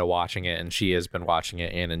Steph into watching it, and she has been watching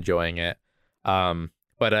it and enjoying it.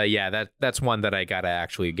 But yeah, that's one that I gotta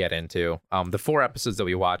actually get into. The 4 episodes that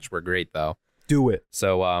we watched were great though. Do it.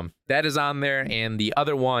 So that is on there, and the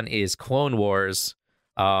other one is Clone Wars.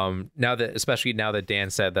 Especially now that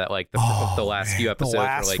Dan said that like the last few episodes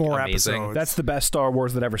were like 4 amazing. episodes. That's the best Star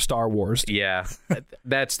Wars that ever Star Wars. Yeah,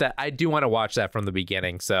 that's that. I do want to watch that from the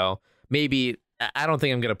beginning. So maybe I don't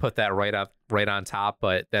think I'm gonna put that right on top,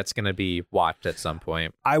 but that's gonna be watched at some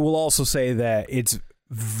point. I will also say that it's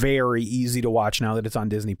very easy to watch now that it's on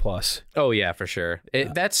Disney Plus. Oh yeah, for sure.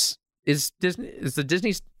 Is the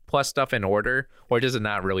Disney Plus stuff in order, or does it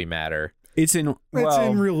not really matter? It's in It's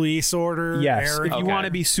in release order. Yes. Eric. If you want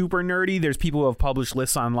to be super nerdy, there's people who have published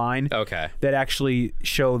lists online Okay. that actually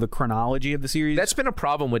show the chronology of the series. That's been a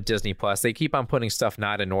problem with Disney Plus. They keep on putting stuff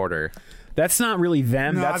not in order. That's not really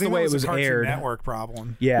them. No, I That's the think way that it was a Cartoon aired. Network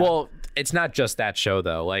problem. Yeah. Well, it's not just that show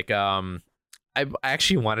though. Like, I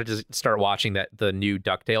actually wanted to start watching the new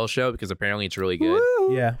DuckTales show because apparently it's really good.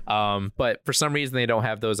 yeah. But for some reason they don't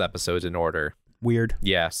have those episodes in order. Weird.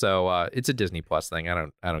 Yeah, so it's a Disney Plus thing. I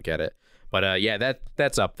don't get it. But yeah,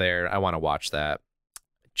 that's up there. I want to watch that.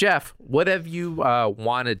 Jeff, what have you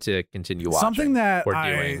wanted to continue watching? Something that or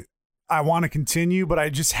doing? I want to continue, but I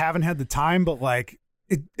just haven't had the time. But like,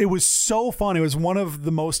 it was so fun. It was one of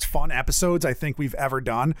the most fun episodes I think we've ever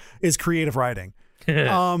done. Is creative writing.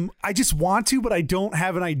 I just want to, but I don't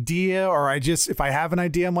have an idea. Or if I have an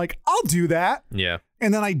idea, I'm like, I'll do that. Yeah.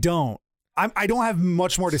 And then I don't. I don't have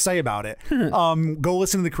much more to say about it. Go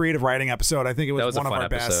listen to the creative writing episode. I think it was a one of fun our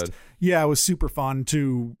episode. best. Yeah, it was super fun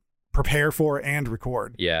to prepare for and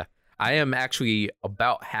record. Yeah. I am actually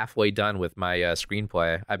about halfway done with my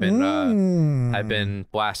screenplay. I've been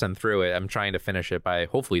blasting through it. I'm trying to finish it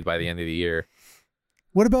hopefully by the end of the year.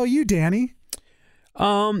 What about you, Danny?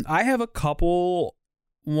 I have a couple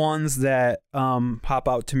ones that pop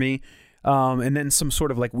out to me. And then some sort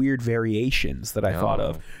of like weird variations that I thought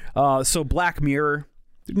of. So Black Mirror,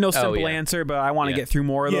 no simple answer, but I want to get through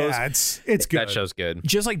more of those. Yeah, it's good. That show's good.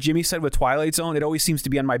 Just like Jimmy said with Twilight Zone, it always seems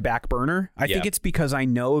to be on my back burner. I think it's because I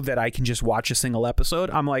know that I can just watch a single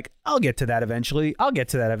episode. I'm like, I'll get to that eventually.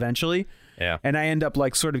 Yeah. And I end up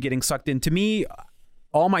like sort of getting sucked in. To me,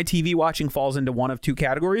 all my TV watching falls into one of 2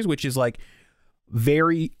 categories, which is like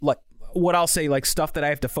very like what I'll say, like stuff that I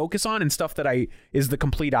have to focus on and stuff that is the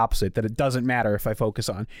complete opposite, that it doesn't matter if I focus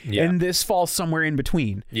on. Yeah. And this falls somewhere in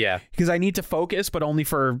between. Yeah. Because I need to focus, but only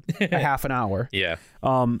for a half an hour. Yeah.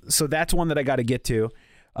 So that's one that I got to get to.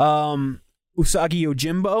 Usagi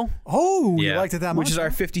Yojimbo, Oh, you Yeah. liked it that much? which is our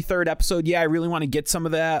 53rd episode. Yeah, I really want to get some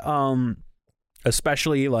of that.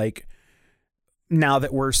 Especially like now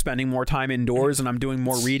that we're spending more time indoors and I'm doing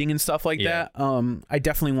more reading and stuff like Yeah. that. I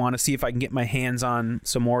definitely want to see if I can get my hands on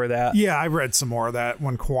some more of that. Yeah, I read some more of that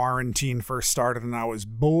when quarantine first started, and I was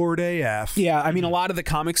bored AF. Yeah, I mean, a lot of the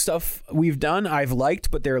comic stuff we've done, I've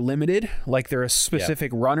liked, but they're limited. Like they're a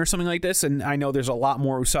specific run or something like this, and I know there's a lot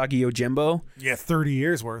more Usagi Yojimbo, Yeah, 30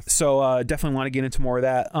 years worth. so definitely want to get into more of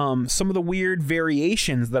that. Some of the weird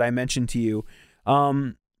variations that I mentioned to you.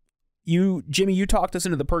 Jimmy, you talked us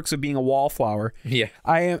into the perks of being a wallflower. Yeah.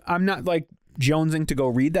 I'm not like jonesing to go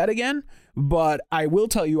read that again, but I will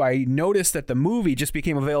tell you, I noticed that the movie just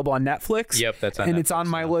became available on Netflix. Yep, that's on and it's Netflix on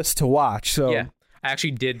my now. list to watch. So Yeah. I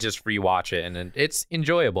actually did just rewatch it, and it's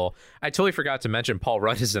enjoyable. I totally forgot to mention Paul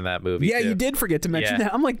Rudd is in that movie. yeah, too. you did forget to mention Yeah.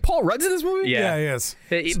 that. I'm like, Paul Rudd's in this movie? Yeah. Yeah, he is.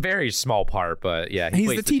 A very small part, but yeah, he He's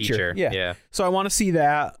plays the teacher. Yeah. Yeah. So I want to see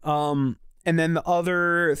that. And then the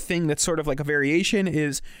other thing that's sort of like a variation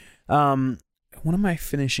is, what am I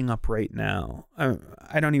finishing up right now?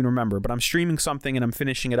 I don't even remember, but I'm streaming something and I'm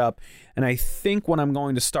finishing it up. And I think what I'm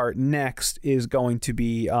going to start next is going to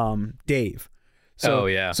be Dave. So, Oh,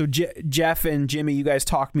 yeah. So Jeff and Jimmy, you guys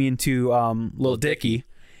talked me into Lil Dicky.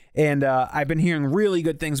 And I've been hearing really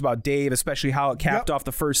good things about Dave, especially how it capped off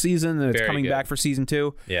the first season and it's Very coming good. back for season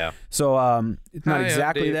 2. Yeah. So it's not Hi, I'm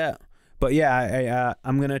exactly Dave. that. But yeah,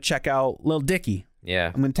 I'm going to check out Lil Dicky.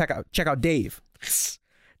 Yeah. I'm going to check out Dave.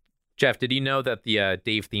 Jeff, did you know that the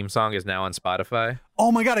Dave theme song is now on Spotify?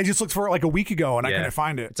 Oh my God, I just looked for it like a week ago, and I Yeah. couldn't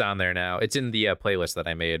find it. It's on there now. It's in the playlist that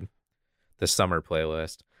I made, the summer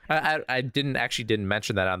playlist. I didn't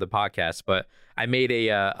mention that on the podcast, but I made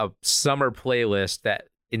a summer playlist that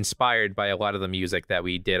inspired by a lot of the music that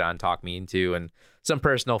we did on Talk Me Into, and some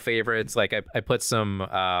personal favorites. Like I put some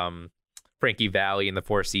Frankie Valli in the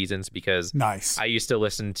Four Seasons because Nice. I used to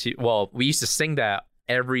listen to. Well, we used to sing that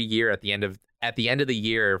every year at the end of the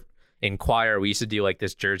year in choir. We used to do like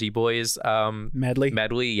this Jersey Boys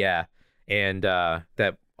medley, yeah, and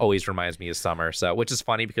that always reminds me of summer. So, which is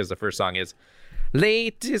funny because the first song is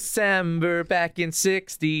late December back in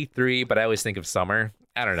 '63, but I always think of summer.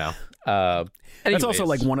 I don't know. That's also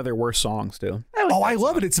anyways. like one of their worst songs too. Oh, I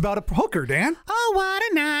love it. It's about a hooker, Dan. Oh, what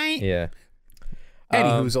a night. Yeah. Eddie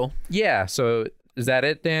Hoozle. Yeah. So is that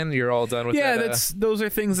it, Dan? You're all done with Yeah, that? those are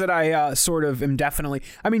things that I sort of am definitely.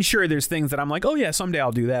 I mean, sure, there's things that I'm like, oh yeah, someday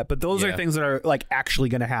I'll do that, but those are Yeah. things that are like actually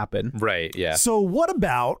going to happen. Right. Yeah. So what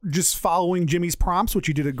about just following Jimmy's prompts, which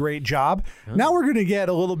you did a great job. Now we're going to get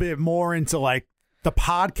a little bit more into like the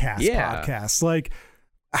podcast, like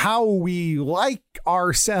how we like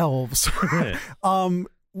ourselves.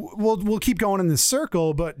 We'll keep going in this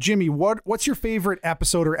circle, but Jimmy, what's your favorite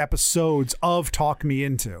episode or episodes of Talk Me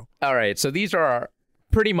Into? All right, so these are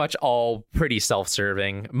pretty much all pretty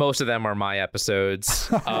self-serving. Most of them are my episodes.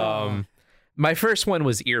 My first one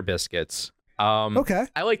was Ear Biscuits. Okay.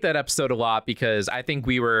 I like that episode a lot because I think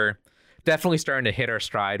we were definitely starting to hit our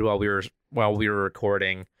stride while we were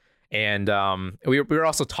recording, and we were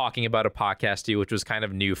also talking about a podcast too, which was kind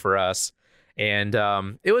of new for us. And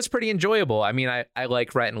it was pretty enjoyable. I mean, I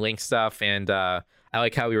like Rhett and Link stuff, and I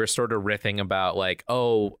like how we were sort of riffing about like,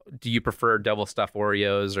 oh, do you prefer double stuffed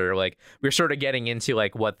Oreos, or like we were sort of getting into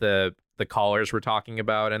like what the callers were talking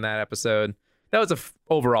about in that episode. That was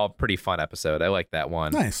overall pretty fun episode. I like that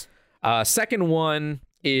one. Nice. Second one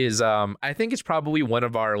is I think it's probably one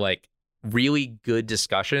of our like really good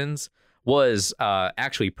discussions was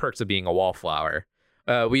actually Perks of Being a Wallflower.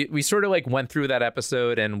 We sort of like went through that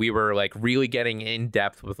episode and we were like really getting in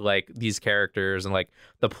depth with like these characters and like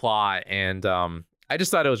the plot, and I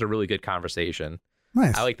just thought it was a really good conversation.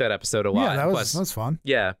 Nice. I like that episode a lot. Yeah, that Plus, was fun.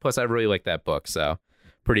 yeah, plus I really like that book, so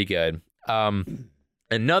pretty good.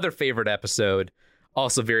 Another favorite episode,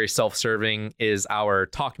 also very self-serving, is our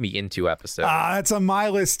Talk Me Into episode. That's on my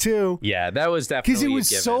list too. Yeah, that was definitely Because it was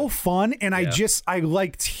a given. so fun, and Yeah. I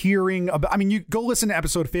liked hearing about. I mean, you go listen to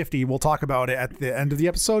episode 50. We'll talk about it at the end of the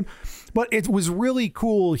episode, but it was really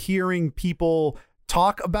cool hearing people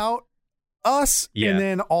talk about us, Yeah. and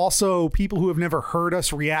then also people who have never heard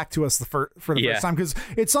us react to us for the Yeah. first time, because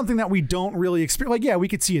it's something that we don't really experience. Like, yeah, we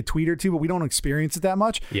could see a tweet or two, but we don't experience it that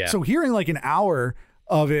much. Yeah. So hearing like an hour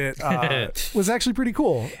of it was actually pretty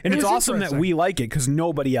cool, And It it's was awesome that interesting. we like it because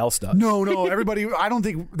nobody else does. No, everybody. I don't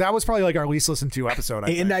think that was probably like our least listened to episode. I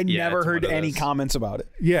think. And I Yeah, never it's heard one of any those. comments about it.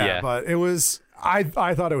 Yeah, Yeah. but it was. I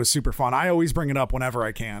thought it was super fun. I always bring it up whenever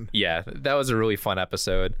I can. Yeah, that was a really fun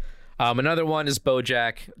episode. Another one is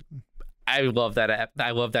BoJack. I love that.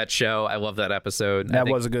 I love that show. I love that episode. That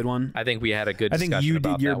was a good one. I think we had a good I discussion think you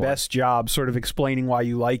about did your that one. best job sort of explaining why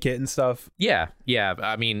you like it and stuff. Yeah.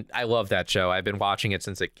 I mean, I love that show. I've been watching it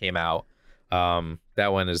since it came out.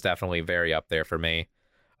 That one is definitely very up there for me.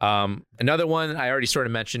 Another one I already sort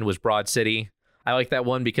of mentioned was Broad City. I like that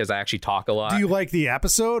one because I actually talk a lot. Do you like the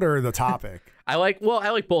episode or the topic? I like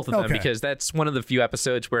both of them Okay. because that's one of the few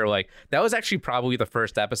episodes where like that was actually probably the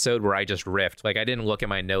first episode where I just riffed. Like I didn't look at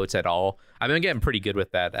my notes at all. I've been getting pretty good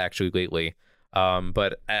with that actually lately.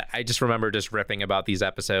 But I just remember just riffing about these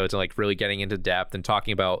episodes and like really getting into depth and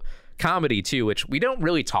talking about comedy too, which we don't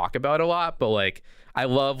really talk about a lot, but like I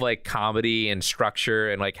love like comedy and structure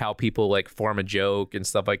and like how people like form a joke and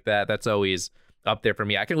stuff like that. That's always up there for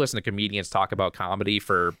me. I can listen to comedians talk about comedy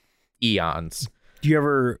for eons. Do you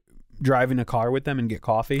ever drive in a car with them and get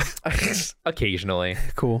coffee? Occasionally.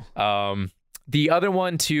 Cool. The other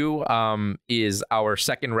one too is our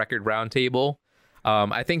second record roundtable.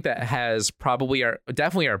 I think that has probably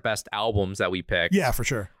definitely our best albums that we picked. Yeah, for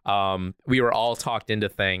sure. We were all talked into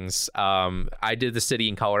things. I did the City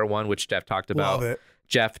and Color one, which Jeff talked about. Love it.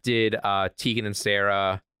 Jeff did Tegan and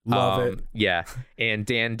Sarah. Love it. Yeah, and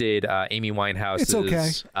Dan did Amy Winehouse's. It's okay.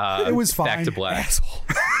 It was fine. Back to Black. Asshole.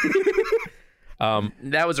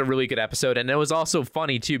 That was a really good episode, and it was also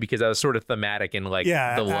funny too because I was sort of thematic in like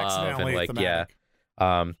Yeah, the love and accidentally like thematic.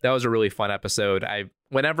 that was a really fun episode.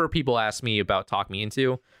 Whenever people ask me about Talk Me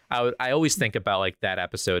Into, I always think about like that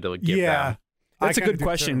episode to like, give Yeah. them. That's a kinda good do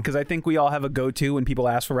question too. because I think we all have a go-to when people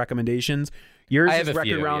ask for recommendations. Yours I is have a Record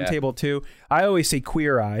few, yeah. Roundtable too. I always say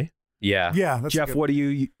Queer Eye. Yeah, Yeah, that's Jeff, good. what do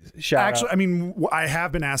you shout Actually, out? I mean, I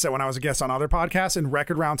have been asked that when I was a guest on other podcasts, and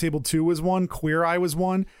Record Roundtable 2 was one, Queer Eye was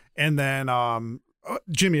one, and then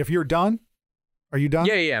Jimmy, if you're done, are you done?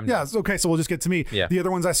 Yeah, I'm done. Okay, so we'll just get to me. Yeah. The other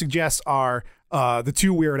ones I suggest are the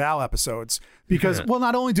 2 Weird Al episodes because, well,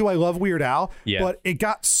 not only do I love Weird Al, Yeah. but it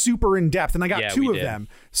got super in depth, and I got Yeah, 2 we of did. them,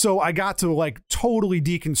 so I got to like totally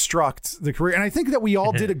deconstruct the career, and I think that we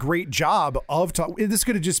all did a great job of this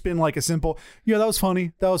could have just been like a simple, yeah, that was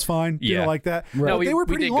funny, that was fine, Yeah. didn't like that. No, But they were we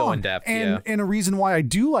pretty did long. go in depth, and a reason why I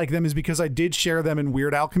do like them is because I did share them in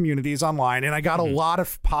Weird Al communities online, and I got a lot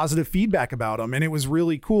of positive feedback about them, and it was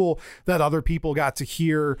really cool that other people got to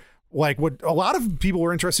hear like what a lot of people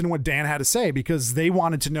were interested in what Dan had to say because they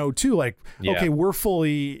wanted to know too, like, Yeah. okay, we're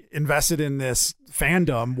fully invested in this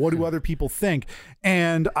fandom. What do other people think?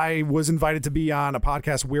 And I was invited to be on a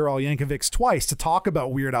podcast, We're All Yankovics, twice to talk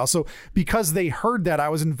about Weird Al. So because they heard that, I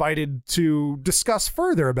was invited to discuss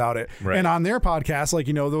further about it. Right. And on their podcast, like,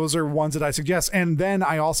 you know, those are ones that I suggest. And then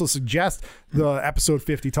I also suggest the episode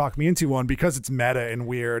 50 Talk Me Into one because it's meta and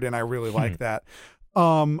weird. And I really like that.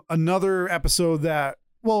 Another episode that,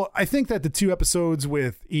 well, I think that the 2 episodes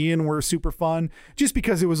with Ian were super fun just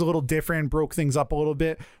because it was a little different, broke things up a little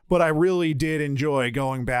bit. But I really did enjoy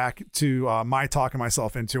going back to my talking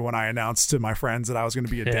myself into when I announced to my friends that I was going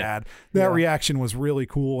to be a dad. That reaction was really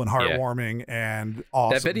cool and heartwarming and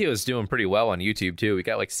awesome. That video is doing pretty well on YouTube too. We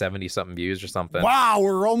got like 70 something views or something. Wow,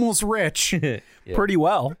 we're almost rich. Pretty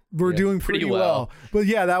well. We're doing pretty well. But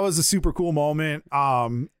yeah, that was a super cool moment.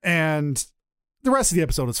 And the rest of the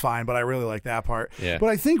episode is fine, but I really like that part. Yeah. But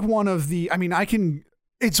I think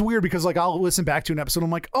it's weird because like I'll listen back to an episode. I'm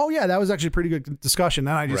like, oh yeah, that was actually a pretty good discussion.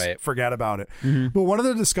 Then I just Right. forget about it. But one of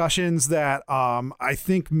the discussions that I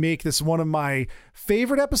think make this one of my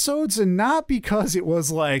favorite episodes, and not because it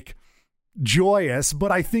was like joyous,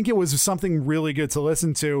 but I think it was something really good to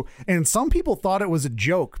listen to. And some people thought it was a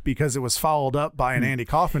joke because it was followed up by an Andy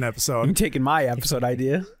Kaufman I'm episode, taking my episode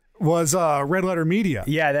idea. was Red Letter Media.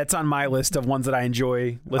 Yeah, that's on my list of ones that I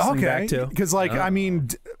enjoy listening back to. Because, like, I mean,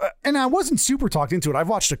 and I wasn't super talked into it. I've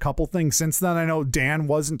watched a couple things since then. I know Dan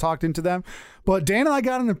wasn't talked into them, but Dan and I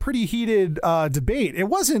got in a pretty heated debate. It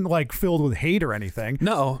wasn't like filled with hate or anything.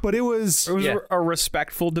 No. But it was. It was Yeah. a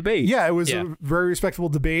respectful debate. Yeah, it was Yeah. a very respectable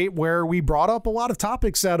debate where we brought up a lot of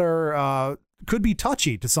topics that are could be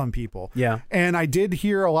touchy to some people. Yeah. And I did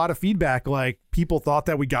hear a lot of feedback, like people thought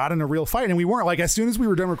that we got in a real fight, and we weren't. Like as soon as we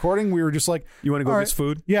were done recording, we were just like, You want to go "All get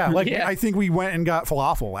food? Yeah, like Yeah. I think we went and got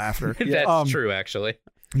falafel after. That's true, actually.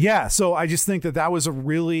 Yeah, so I just think that was a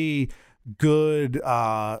really good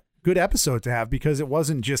good episode to have because it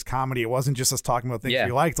wasn't just comedy. It wasn't just us talking about things Yeah.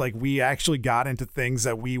 we liked. Like we actually got into things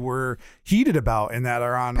that we were heated about and that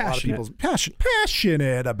are on a lot of Passionate. people's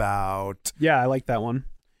passionate about. Yeah, I like that one.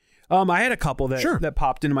 I had a couple that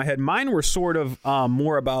popped into my head. Mine were sort of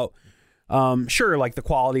more about sure, like the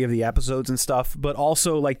quality of the episodes and stuff, but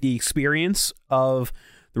also like the experience of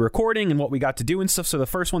the recording and what we got to do and stuff. So the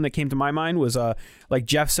first one that came to my mind was, like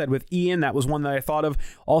Jeff said, with Ian. That was one that I thought of.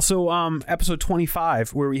 Also, episode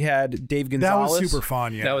 25, where we had Dave Gonzalez. That was super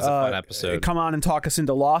fun. Yeah, That was a fun episode. Come on and talk us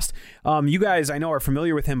into Lost. You guys, I know, are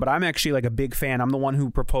familiar with him, but I'm actually like a big fan. I'm the one who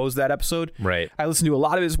proposed that episode. Right. I listen to a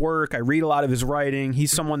lot of his work. I read a lot of his writing.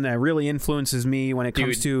 He's someone that really influences me when it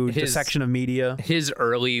comes to dissection of media. His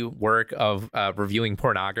early work of reviewing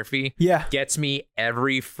pornography gets me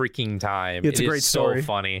every freaking time. It's a great story. So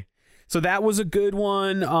funny. So that was a good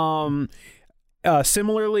one.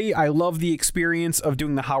 Similarly, I love the experience of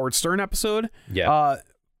doing the Howard Stern episode. Yeah.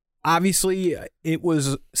 Obviously, it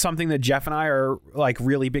was something that Jeff and I are like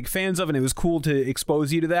really big fans of, and it was cool to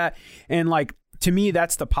expose you to that. And like, to me,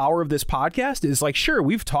 that's the power of this podcast is like, sure,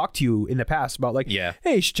 we've talked to you in the past about like, hey,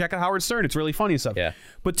 you should check out Howard Stern. It's really funny and stuff. Yeah.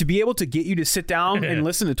 But to be able to get you to sit down and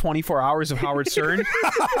listen to 24 hours of Howard Stern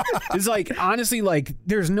is like, honestly, like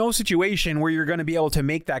there's no situation where you're going to be able to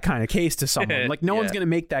make that kind of case to someone. Like no one's going to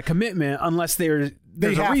make that commitment unless there's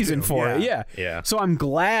a reason for it. Yeah. So I'm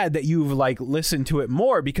glad that you've like listened to it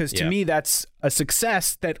more because to me, that's a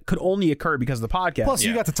success that could only occur because of the podcast. Plus,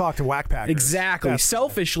 you got to talk to Whack Packers. Exactly.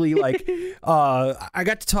 Selfishly, like, I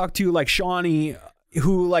got to talk to like Shawnee,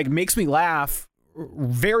 who like makes me laugh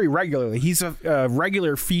very regularly. He's a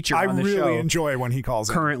regular feature on the show. I really enjoy when he calls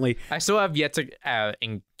currently. I still have yet to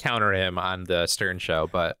encounter him on the Stern Show,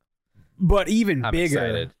 but even I'm bigger.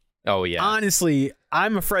 Excited. Oh yeah. Honestly,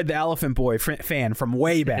 I'm a Fred the Elephant Boy fan from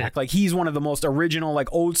way back. Like he's one of the most original,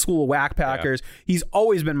 like old school Whack Packers. He's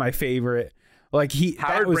always been my favorite. Like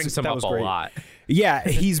Howard brings him up a lot. Yeah,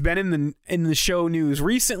 he's been in the show news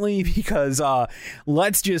recently because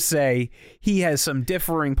let's just say he has some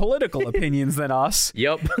differing political opinions than us.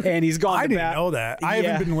 Yep. And he's gone I to didn't bat. know that. I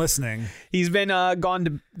haven't been listening. He's been going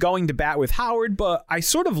to bat with Howard, but I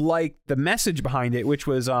sort of like the message behind it, which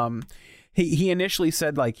was he initially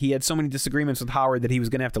said like he had so many disagreements with Howard that he was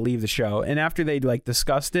going to have to leave the show. And after they like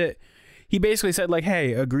discussed it, he basically said like,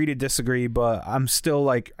 hey, agree to disagree, but I'm still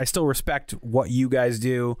like, I still respect what you guys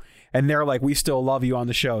do. And they're like, we still love you on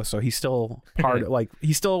the show. So he's still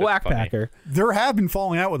he's still a Whack Packer. There have been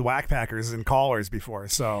falling out with Whack Packers and callers before.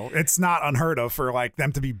 So it's not unheard of for like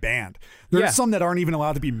them to be banned. There's some that aren't even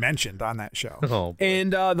allowed to be mentioned on that show. Oh,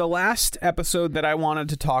 and the last episode that I wanted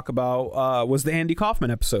to talk about was the Andy Kaufman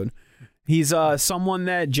episode. He's someone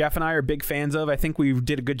that Jeff and I are big fans of. I think we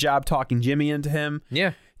did a good job talking Jimmy into him.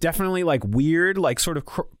 Yeah. Definitely like weird, like sort of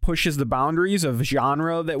pushes the boundaries of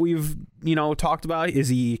genre that we've, talked about. Is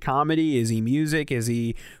he comedy? Is he music? Is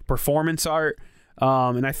he performance art?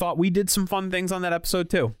 And I thought we did some fun things on that episode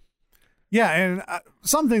too. Yeah. And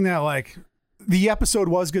something that like the episode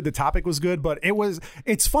was good. The topic was good, but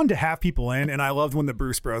it's fun to have people in. And I loved when the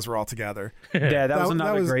Bruce Bros were all together. Yeah. That was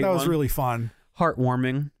another great one. That was really fun.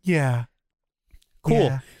 Heartwarming. Yeah. Cool.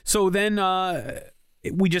 Yeah. So then,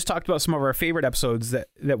 we just talked about some of our favorite episodes that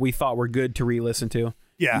we thought were good to re-listen to.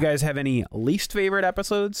 Yeah. You guys have any least favorite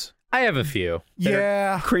episodes? I have a few.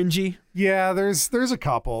 Yeah. Cringy? Yeah, there's a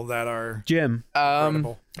couple that are Jim.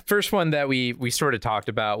 incredible. First one that we sort of talked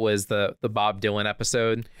about was the Bob Dylan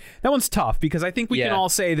episode. That one's tough because I think we can all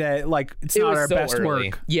say that like it's not our best early.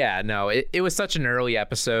 work. Yeah, no, it was such an early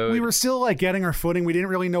episode. We were still like getting our footing. We didn't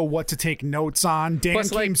really know what to take notes on. Dan Plus,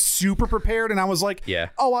 came super prepared, and I was like, Yeah.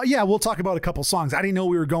 oh well, yeah, we'll talk about a couple songs. I didn't know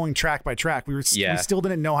we were going track by track. We still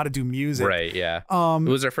didn't know how to do music. Right, yeah. It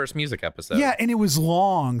was our first music episode. Yeah, and it was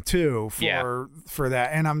long too for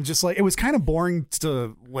that. And I'm just like, it was kind of boring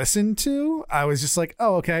to listen to. I was just like,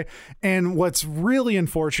 oh, okay. And what's really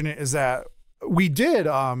unfortunate is that we did,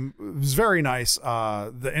 it was very nice.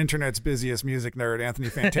 The internet's busiest music nerd, Anthony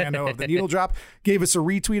Fantano of the Needle Drop, gave us a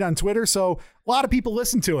retweet on Twitter. So a lot of people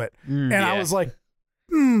listened to it. And I was like,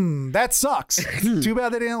 that sucks. Too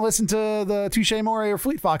bad they didn't listen to the Touche Amore or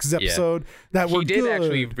Fleet Foxes episode that were good. He did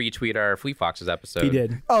actually retweet our Fleet Foxes episode. He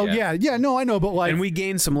did. Oh, yeah. No, I know. But like, and we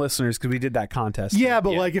gained some listeners because we did that contest. Yeah,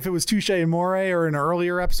 but like if it was Touche Amore or an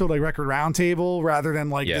earlier episode like Record Roundtable rather than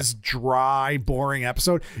like this dry, boring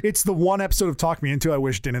episode, it's the one episode of Talk Me Into I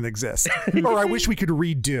wish didn't exist. Or I wish we could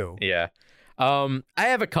redo. Yeah. I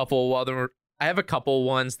have a couple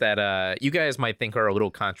ones that you guys might think are a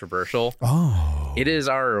little controversial. Oh. It is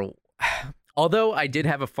although I did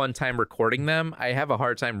have a fun time recording them, I have a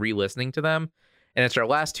hard time re-listening to them. And it's our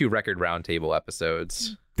last two Record Roundtable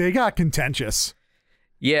episodes. They got contentious.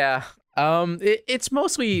 Yeah. It's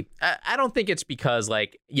mostly, I don't think it's because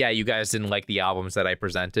you guys didn't like the albums that I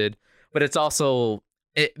presented, but it's also,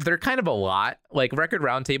 they're kind of a lot. Like Record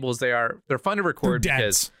Roundtables, they're fun to record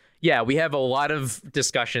because we have a lot of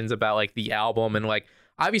discussions about like the album and like,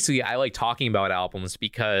 obviously I like talking about albums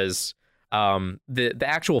because the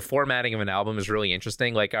actual formatting of an album is really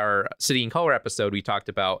interesting. Like our City and Color episode, we talked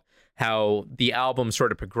about how the album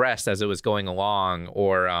sort of progressed as it was going along,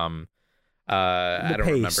 or I don't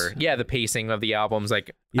remember. Yeah, the pacing of the albums.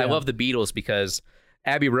 Like I love the Beatles because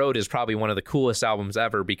Abbey Road is probably one of the coolest albums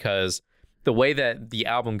ever, because the way that the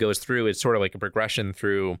album goes through, it's sort of like a progression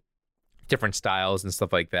through different styles and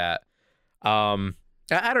stuff like that. I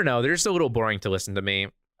don't know. They're just a little boring to listen to me.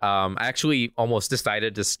 I actually almost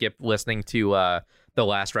decided to skip listening to the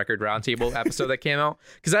last Record Roundtable episode that came out,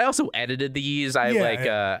 because I also edited these. I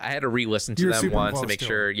had to re-listen to them once to make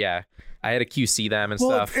sure. Yeah, I had to QC them and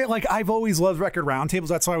stuff. Like I've always loved Record Roundtables.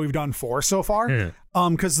 That's why we've done 4 so far.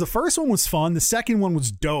 Because the first one was fun. The second one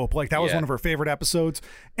was dope. Like that was one of our favorite episodes.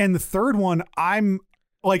 And the third one, I'm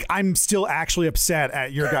still actually upset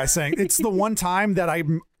at your guys saying it's the one time that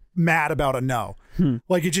I'm mad about a no.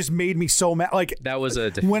 Like it just made me so mad. Like that was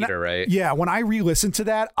a defeater, right? Yeah, when I re-listened to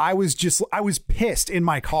that, I was pissed in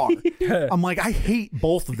my car. I'm like, I hate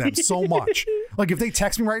both of them so much. Like if they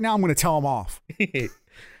text me right now, I'm going to tell them off.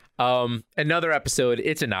 Another episode,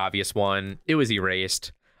 it's an obvious one. It was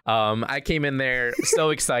Erased. I came in there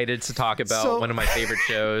so excited to talk about one of my favorite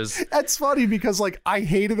shows. That's funny because like I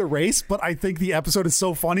hated Erased, but I think the episode is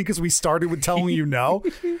so funny because we started with telling you no.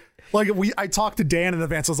 Like I talked to Dan in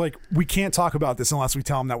advance. I was like, we can't talk about this unless we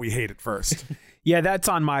tell him that we hate it first. Yeah, that's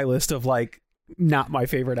on my list of like not my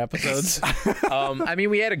favorite episodes. I mean,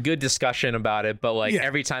 we had a good discussion about it, but like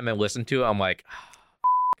every time I listen to it, I'm like,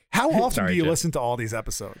 how often do you listen to all these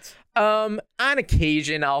episodes? On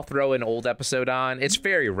occasion, I'll throw an old episode on. It's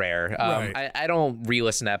very rare. Right. I don't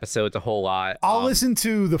re-listen to episodes a whole lot. I'll listen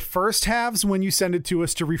to the first halves when you send it to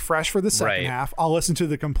us to refresh for the second half. I'll listen to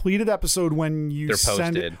the completed episode when you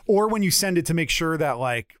send it, or when you send it to make sure that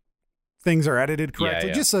like things are edited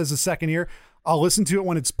correctly. Just as a second ear. I'll listen to it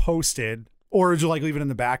when it's posted, or just like leave it in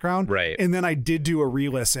the background. Right. And then I did do a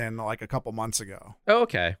re-listen like a couple months ago. Oh,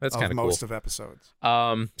 okay. That's kind of cool. Most of episodes.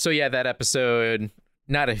 So yeah, that episode,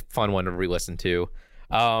 not a fun one to re-listen to.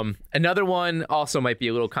 Another one also might be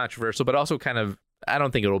a little controversial, but also kind of, I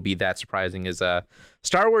don't think it'll be that surprising, is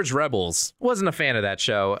Star Wars Rebels. Wasn't a fan of that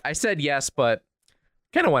show. I said yes, but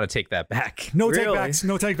kind of want to take that back. No takebacks.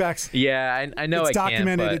 No takebacks. Yeah, I know it's I can't,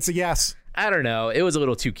 documented. but It's a yes. I don't know. It was a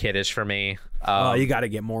little too kiddish for me. You got to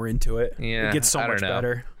get more into it. Yeah, it gets so much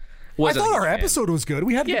better. I thought our episode was good.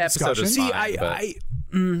 We had a discussion.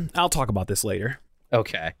 I'll talk about this later.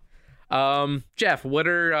 Okay. Jeff, what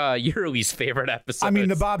are your least favorite episodes? I mean,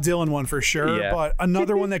 the Bob Dylan one for sure, but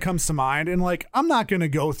another one that comes to mind, and like, I'm not going to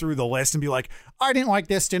go through the list and be like, I didn't like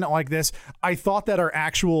this, didn't like this. I thought that our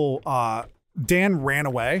actual Dan ran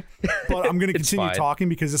away, but I'm going to continue talking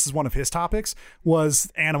because this is one of his topics, was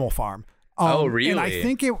Animal Farm. Oh, really? And I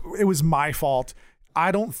think it was my fault.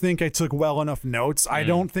 I don't think I took well enough notes. I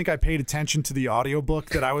don't think I paid attention to the audiobook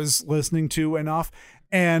that I was listening to enough.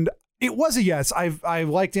 And it was a yes. I've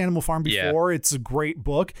liked Animal Farm before. Yeah. It's a great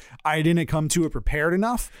book. I didn't come to it prepared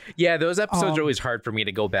enough. Yeah, those episodes are always hard for me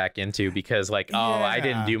to go back into because like, I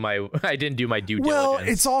didn't do my due diligence. Well,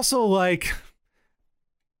 it's also like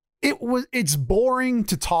it's boring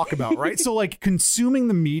to talk about, right? So like consuming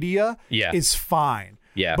the media is fine.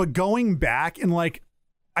 Yeah. But going back and like,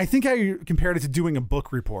 I think I compared it to doing a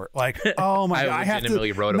book report. Like, oh my God, I have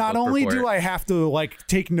to, wrote a not book only report. do I have to like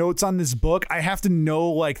take notes on this book, I have to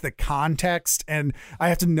know like the context and I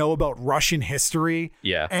have to know about Russian history.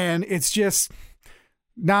 Yeah. And it's just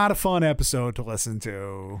not a fun episode to listen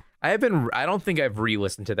to. I don't think I've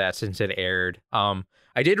re-listened to that since it aired.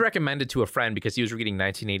 I did recommend it to a friend because he was reading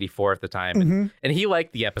 1984 at the time, and he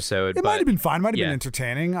liked the episode. It might have been fine, might have been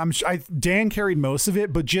entertaining. Dan carried most of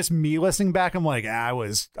it, but just me listening back, I'm like, I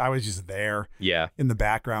was just there, in the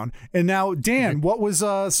background. And now, Dan, what was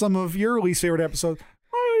some of your least favorite episodes?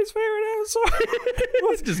 My least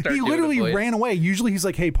favorite episode. He literally ran away. Usually, he's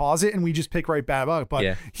like, "Hey, pause it," and we just pick right back up.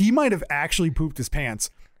 But he might have actually pooped his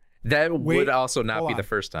pants. That would also not be the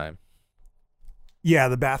first time. Yeah,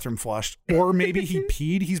 the bathroom flushed. Or maybe he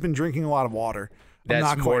peed. He's been drinking a lot of water.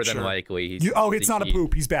 That's more than likely. It's not a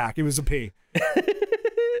poop. He's back. It was a pee.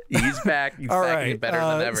 He's back. He's All back. right. He's better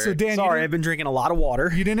than ever. So Dan, sorry, I've been drinking a lot of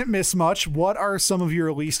water. You didn't miss much. What are some of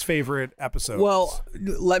your least favorite episodes? Well,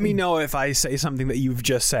 let me know if I say something that you've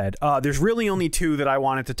just said. There's really only 2 that I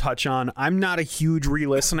wanted to touch on. I'm not a huge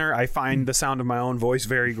re-listener. I find the sound of my own voice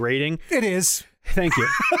very grating. It is. Thank you.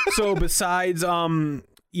 So besides,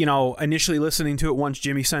 initially listening to it once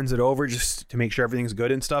Jimmy sends it over just to make sure everything's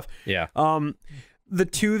good and stuff. Yeah. The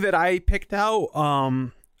 2 that I picked out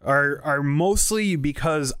are mostly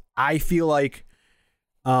because I feel like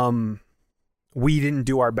we didn't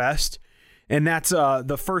do our best. And that's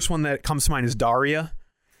the first one that comes to mind is Daria.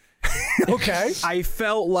 Okay. I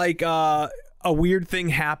felt like a weird thing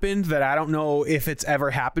happened that I don't know if it's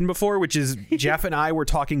ever happened before, which is Jeff and I were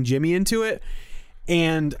talking Jimmy into it.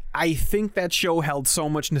 And I think that show held so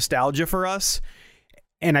much nostalgia for us.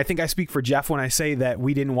 And I think I speak for Jeff when I say that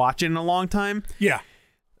we didn't watch it in a long time. Yeah.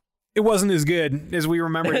 It wasn't as good as we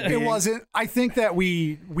remember it being. It wasn't. I think that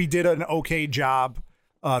we did an okay job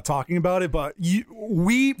talking about it, but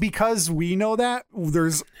because we know that,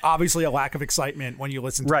 there's obviously a lack of excitement when you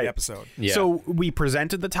listen to the episode. Yeah. So we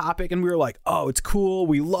presented the topic and we were like, oh, it's cool.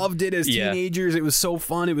 We loved it as teenagers. It was so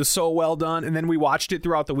fun. It was so well done. And then we watched it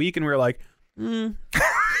throughout the week and we were like,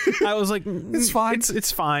 I was like, it's fine.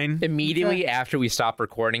 It's fine. Immediately after we stopped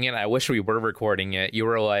recording it, I wish we were recording it, you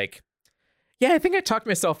were like, yeah, I think I talked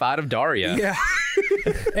myself out of Daria. Yeah.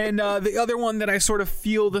 And the other one that I sort of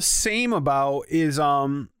feel the same about is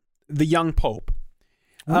The Young Pope.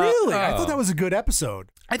 Really? I thought that was a good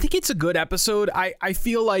episode. I think it's a good episode. I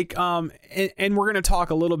feel like, and we're going to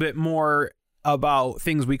talk a little bit more about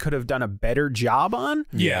things we could have done a better job on.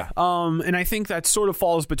 Yeah. And I think that sort of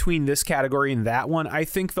falls between this category and that one. I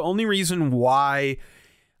think the only reason why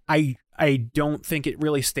I don't think it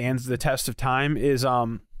really stands the test of time is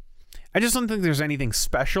I just don't think there's anything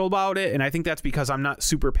special about it, and I think that's because I'm not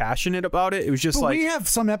super passionate about it. It was just we have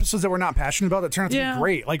some episodes that we're not passionate about that turn out to be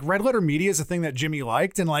great. Like Red Letter Media is a thing that Jimmy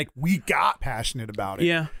liked, and like we got passionate about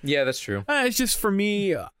it. Yeah, that's true. It's just for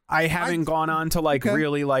me, I haven't gone on to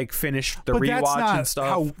really like finish the rewatch and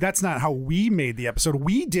stuff. That's not how we made the episode.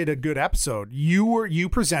 We did a good episode. You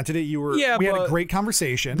presented it. We had a great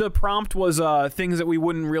conversation. The prompt was things that we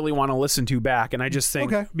wouldn't really want to listen to back, and I just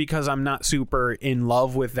think because I'm not super in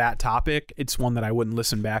love with that topic, it's one that I wouldn't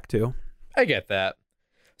listen back to. I get that.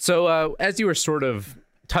 So as you were sort of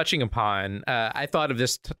touching upon, I thought of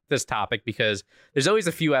this topic because there's always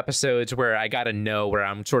a few episodes where I got to know where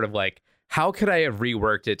I'm sort of like, how could I have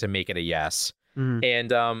reworked it to make it a yes? Mm-hmm.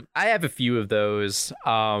 And I have a few of those.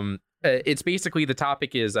 It's basically the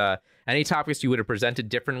topic is any topics you would have presented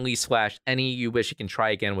differently / any you wish you can try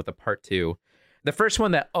again with a part 2. The first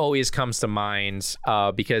one that always comes to mind,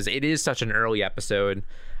 because it is such an early episode,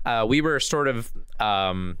 we were sort of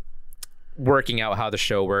working out how the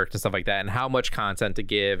show worked and stuff like that and how much content to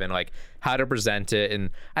give and like how to present it.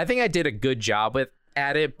 And I think I did a good job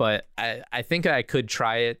at it, but I think I could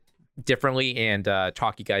try it differently and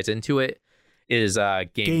talk you guys into it. Is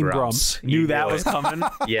Game Grumps. Knew that was coming.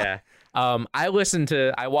 Yeah. I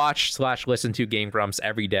watch / listen to Game Grumps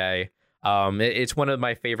every day. It's one of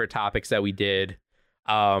my favorite topics that we did.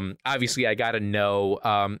 Obviously I gotta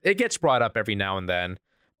know, it gets brought up every now and then,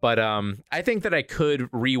 but I think that I could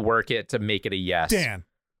rework it to make it a yes. Dan,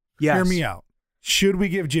 yes. Hear me out. Should we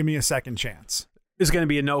give Jimmy a second chance? It's going to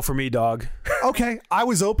be a no for me, dog. Okay. I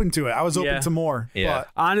was open to it. I was open to more. Yeah. But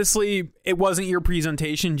honestly, it wasn't your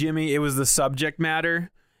presentation, Jimmy. It was the subject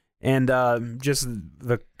matter and just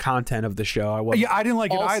the content of the show. I didn't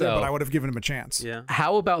like it also, either, but I would have given him a chance. Yeah.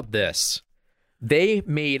 How about this? They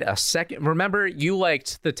made a second. Remember, you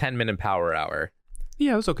liked the 10-minute Power Hour.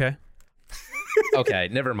 Yeah, it was okay. Okay,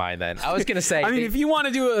 never mind then. I was going to say. I mean, if you want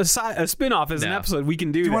to do a spinoff as an episode, we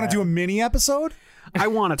can do that. Do you want to do a mini episode? I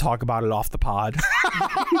want to talk about it off the pod.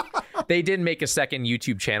 They did make a second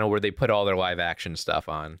YouTube channel where they put all their live action stuff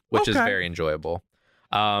on, which is very enjoyable.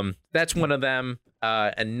 That's one of them.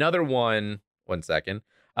 Another one second.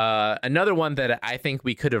 Another one that I think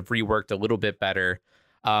we could have reworked a little bit better.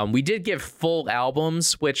 We did give full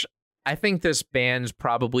albums, which I think this band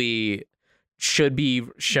probably should be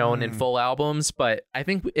shown in full albums, but I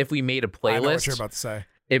think if we made a playlist, I know what you're about to say.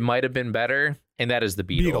 It might have been better, and that is the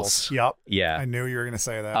Beatles. Yep. Yeah. I knew you were going to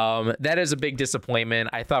say that. That is a big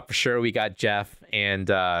disappointment. I thought for sure we got Jeff, and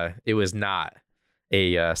it was not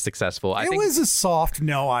a successful. It was a soft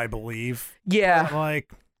no, I believe. Yeah.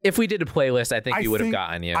 Like, if we did a playlist, I think we would have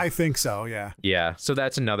gotten you. I think so, yeah. Yeah, so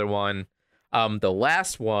that's another one. The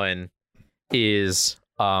last one is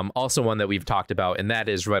also one that we've talked about, and that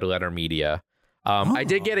is Red Letter Media. I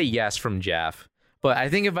did get a yes from Jeff, but I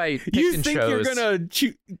think if I picked and chose... you're going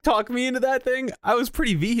to talk me into that thing? I was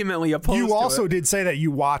pretty vehemently opposed to it. You also did say that you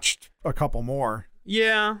watched a couple more.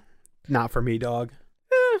 Yeah. Not for me, dog.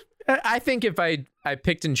 I think if I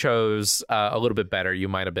picked and chose a little bit better, you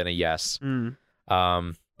might have been a yes.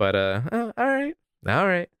 But all right.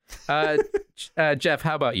 Jeff,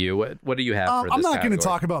 how about you? What do you have for this I'm not going to category?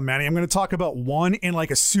 talk about many. I'm going to talk about one in like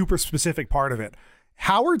a super specific part of it.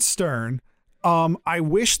 Howard Stern. I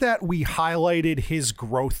wish that we highlighted his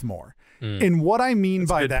growth more. And what I mean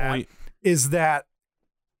by that is that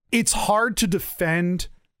it's hard to defend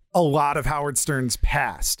a lot of Howard Stern's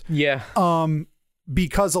past. Yeah.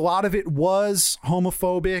 Because a lot of it was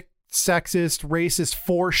homophobic sexist, racist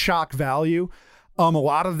for shock value. A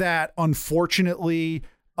lot of that, unfortunately,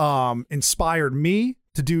 inspired me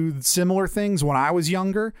to do similar things when I was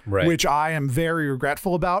younger, which I am very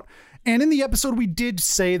regretful about. And in the episode, we did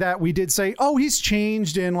say, oh, he's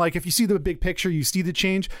changed. And like, if you see the big picture, you see the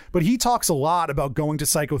change. But he talks a lot about going to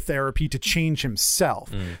psychotherapy to change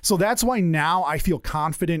himself. So that's why now I feel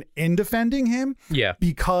confident in defending him. Yeah.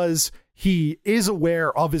 Because he is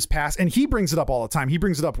aware of his past, and he brings it up all the time. He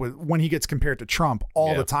brings it up when he gets compared to Trump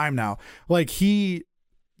all the time now. Like he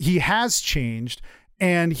has changed.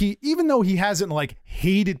 And he, even though he hasn't like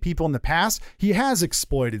hated people in the past, he has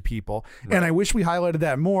exploited people. Right. And I wish we highlighted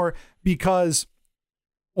that more because,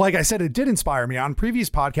 like I said, it did inspire me. On previous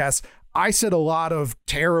podcasts, I said a lot of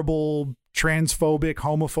terrible, transphobic,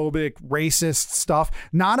 homophobic, racist stuff,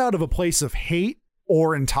 not out of a place of hate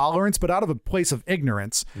or intolerance, but out of a place of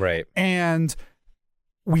ignorance. Right. And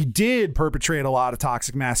we did perpetrate a lot of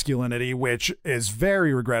toxic masculinity, which is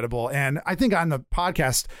very regrettable. And I think on the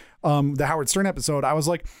podcast, the Howard Stern episode, I was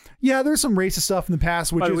like, yeah, there's some racist stuff in the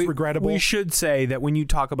past, which is regrettable. We should say that when you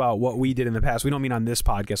talk about what we did in the past, we don't mean on this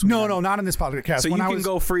podcast. No, not on this podcast. So you can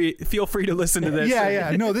go free. Feel free to listen to this.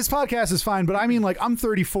 Yeah. No, this podcast is fine. But I mean, like, I'm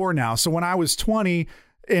 34 now. So when I was 20,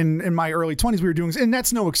 in my early 20s, we were doing, and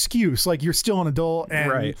that's no excuse. Like, you're still an adult.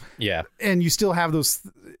 And, right. Yeah. And you still have those.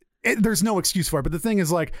 There's no excuse for it. But the thing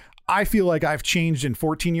is, like, I feel like I've changed in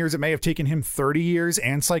 14 years. It may have taken him 30 years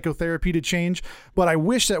and psychotherapy to change. But I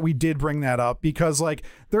wish that we did bring that up because, like,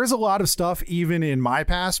 there's a lot of stuff even in my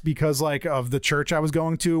past because, like, of the church I was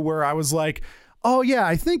going to where I was like, oh, yeah,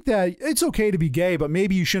 I think that it's okay to be gay, but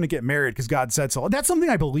maybe you shouldn't get married because God said so. That's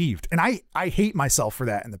something I believed. And I hate myself for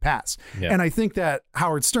that in the past. Yeah. And I think that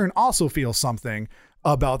Howard Stern also feels something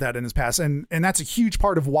about that in his past, and that's a huge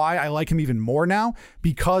part of why I like him even more now,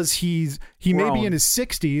 because he may be in his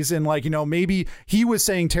 60s and, like, you know, maybe he was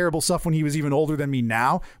saying terrible stuff when he was even older than me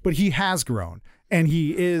now, but he has grown and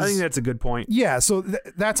he is. I think that's a good point. Yeah, so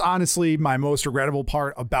that's honestly my most regrettable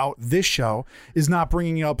part about this show is not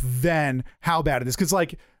bringing up then how bad it is, because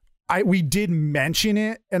like we did mention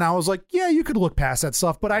it and I was like, yeah, you could look past that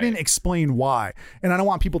stuff, but I didn't explain why. And I don't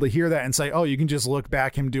want people to hear that and say, oh, you can just look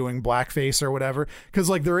back him doing blackface or whatever. Cause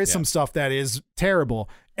like there is some stuff that is terrible.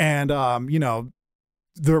 And, you know,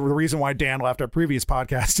 the reason why Dan left our previous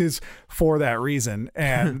podcast is for that reason.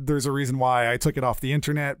 And there's a reason why I took it off the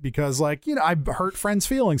internet because, like, you know, I hurt friends'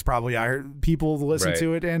 feelings. Probably I heard people listen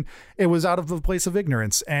to it and it was out of the place of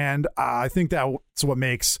ignorance. And I think that's what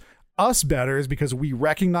makes us better, is because we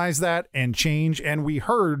recognize that and change, and we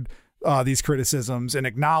heard these criticisms and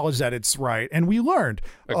acknowledge that it's right, and we learned.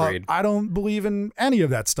 Agreed. I don't believe in any of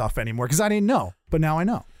that stuff anymore because I didn't know, but now I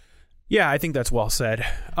know. Yeah, I think that's well said.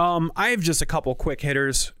 I have just a couple quick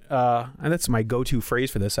hitters, and that's my go-to phrase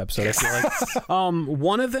for this episode, I feel like.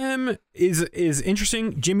 One of them is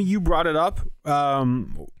interesting. Jimmy, you brought it up.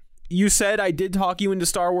 You said I did talk you into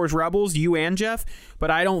Star Wars Rebels, you and Jeff, but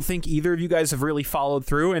I don't think either of you guys have really followed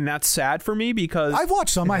through, and that's sad for me because I've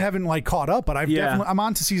watched some. I haven't like caught up, but I'm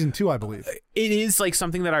on to season 2, I believe. It is like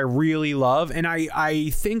something that I really love, and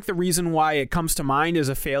I think the reason why it comes to mind as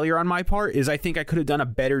a failure on my part is I think I could have done a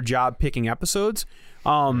better job picking episodes.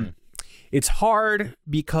 It's hard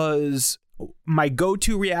because my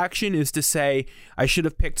go-to reaction is to say I should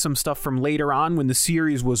have picked some stuff from later on when the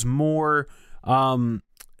series was more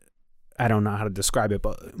I don't know how to describe it,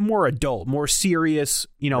 but more adult, more serious,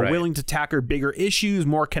 you know, willing to tackle bigger issues,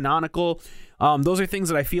 more canonical. Those are things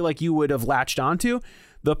that I feel like you would have latched onto.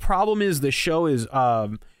 The problem is the show is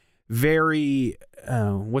very,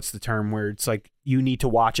 what's the term where it's like you need to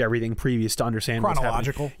watch everything previous to understand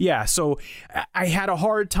chronological. What's happening. Yeah, so I had a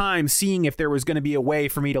hard time seeing if there was going to be a way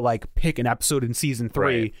for me to like pick an episode in season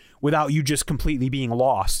 3 without you just completely being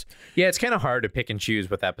lost. Yeah, it's kind of hard to pick and choose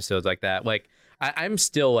with episodes like that. Like, I'm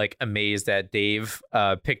still like amazed that Dave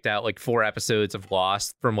picked out like 4 episodes of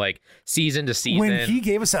Lost from like season to season. When he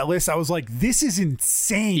gave us that list, I was like, this is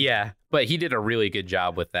insane. Yeah, but he did a really good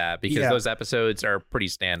job with that because those episodes are pretty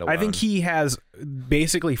standalone. I think he has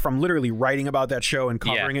basically, from literally writing about that show and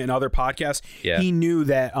covering it in other podcasts, he knew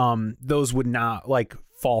that those would not like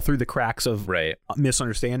fall through the cracks of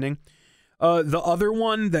misunderstanding. The other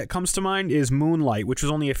one that comes to mind is Moonlight, which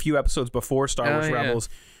was only a few episodes before Star Wars Rebels.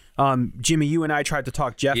 Jimmy, you and I tried to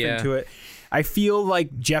talk Jeff into it. I feel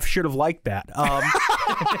like Jeff should have liked that.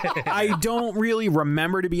 I don't really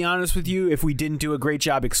remember, to be honest with you, if we didn't do a great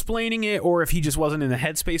job explaining it or if he just wasn't in the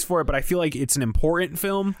headspace for it, but I feel like it's an important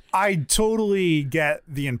film. I totally get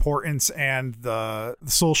the importance and the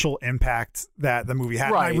social impact that the movie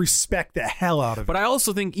had. I respect the hell out of it. But I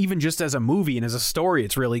also think even just as a movie and as a story,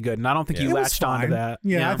 it's really good, and I don't think you latched onto that.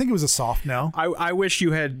 Yeah, I think it was a soft no. I wish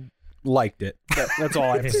you had liked it. That's all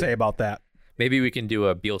I have to say about that. Maybe we can do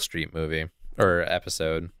a Beale Street movie or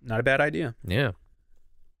episode. Not a bad idea. Yeah.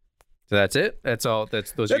 So that's it. That's all.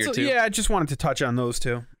 Those are your two. Yeah, I just wanted to touch on those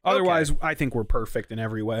two. Otherwise, I think we're perfect in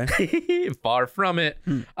every way. Far from it.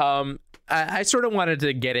 I sort of wanted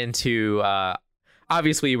to get into.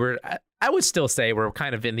 Obviously, I would still say we're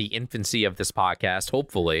kind of in the infancy of this podcast.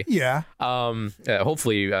 Hopefully, Yeah.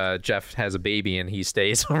 hopefully, Jeff has a baby and he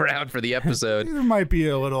stays around for the episode. There might be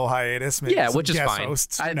a little hiatus. Maybe Yeah, some which is guest fine.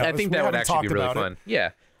 hosts. Who I knows? think We that would haven't actually be talked really about fun. Yeah.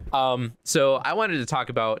 So I wanted to talk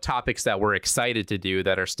about topics that we're excited to do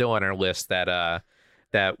that are still on our list that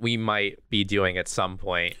we might be doing at some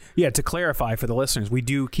point. Yeah, to clarify for the listeners, we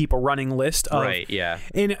do keep a running list of... Right, yeah.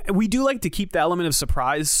 And we do like to keep the element of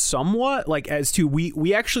surprise somewhat, like as to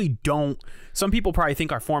we actually don't... Some people probably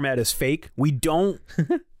think our format is fake. We don't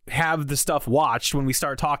have the stuff watched when we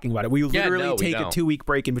start talking about it. We literally take a 2-week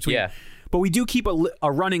break in between. Yeah. But we do keep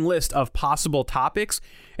a running list of possible topics.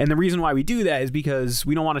 And the reason why we do that is because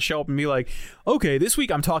we don't want to show up and be like, okay, this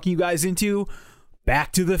week I'm talking you guys into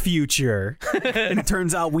Back to the Future. And it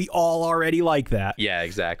turns out we all already like that. Yeah,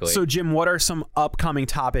 exactly. So, Jim, what are some upcoming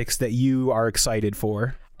topics that you are excited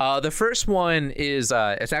for? The first one is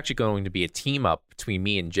it's actually going to be a team up between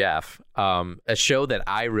me and Jeff. A show that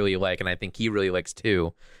I really like and I think he really likes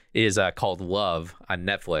too is called Love on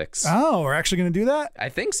Netflix. Oh, we're actually going to do that? I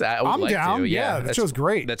think so. I would I'm like down. to. Yeah, that show's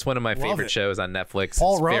great. That's one of my favorite it. shows on Netflix.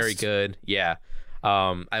 Paul It's Rust. very good. Yeah.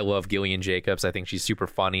 I love Gillian Jacobs. I think she's super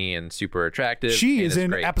funny and super attractive. She and is it's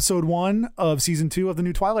in great. episode 1 of season 2 of the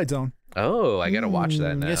new Twilight Zone. Oh, I gotta watch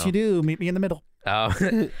that now. Yes, you do. Meet me in the middle.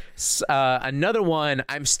 Another one,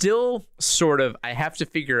 I'm still I have to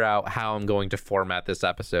figure out how I'm going to format this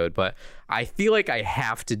episode, but I feel like I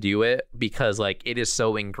have to do it because like it is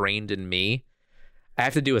so ingrained in me. I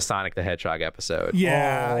have to do a Sonic the Hedgehog episode.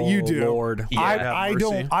 Yeah, you do. Lord. Yeah.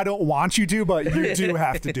 I don't want you to, but you do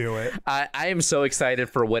have to do it. I am so excited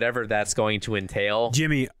for whatever that's going to entail.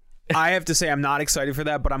 Jimmy, I have to say I'm not excited for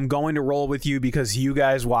that, but I'm going to roll with you because you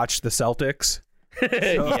guys watched the Celtics.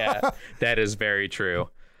 Yeah, that is very true.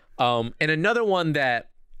 And another one that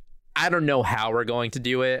I don't know how we're going to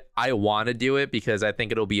do it. I want to do it because I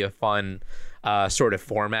think it'll be a fun sort of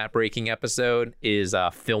format breaking episode is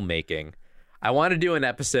filmmaking. I want to do an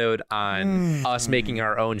episode on us making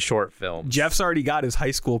our own short films. Jeff's already got his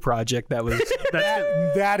high school project that's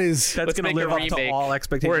That's going to make live a up to remake all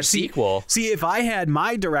expectations. or a sequel. See, if I had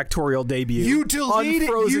my directorial debut, you deleted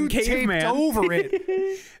Unfrozen you Caveman, taped over it.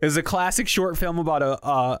 is a classic short film about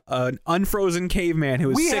an unfrozen caveman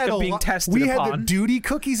who is sick of being tested We upon. had the duty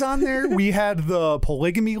cookies on there. We had the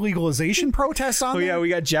polygamy legalization protests on Oh there. yeah, we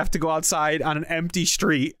got Jeff to go outside on an empty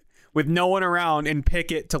street with no one around and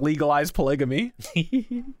picket to legalize polygamy.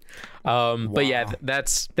 But yeah,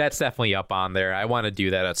 that's definitely up on there. I want to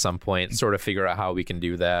do that at some point, sort of figure out how we can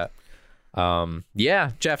do that.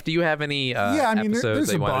 Yeah, Jeff, do you have any episodes there's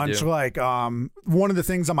that a you want bunch. to do? Like one of the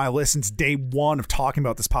things on my list since day one of talking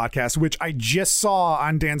about this podcast, which I just saw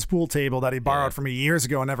on Dan's pool table that he borrowed from me years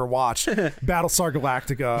ago and never watched, Battlestar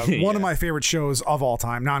Galactica, one of my favorite shows of all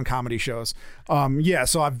time, non-comedy shows.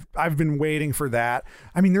 So I've been waiting for that.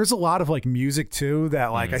 I mean, there's a lot of like music too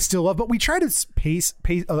that like I still love, but we try to space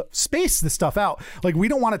this stuff out. Like we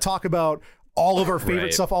don't want to talk about all of our favorite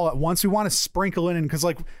Right. stuff all at once. We want to sprinkle in because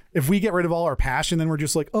like if we get rid of all our passion, then we're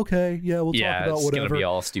just like, okay, yeah, we'll talk about it's whatever. gonna be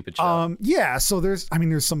all stupid shit. So there's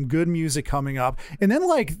some good music coming up, and then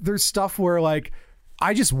like there's stuff where like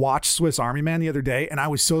I just watched Swiss Army Man the other day, and I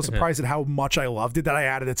was so surprised at how much I loved it that I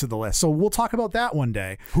added it to the list. So we'll talk about that one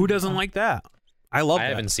day. Who doesn't like that? I love I that.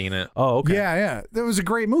 haven't seen it. Oh, okay. Yeah, that was a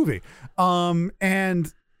great movie.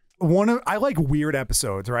 And I like weird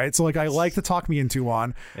episodes, right? So like I like the Talk Me Into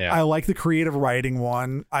one. Yeah. I like the creative writing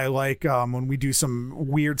one. I like when we do some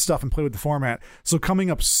weird stuff and play with the format. So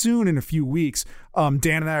coming up soon in a few weeks, Dan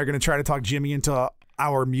and I are going to try to talk Jimmy into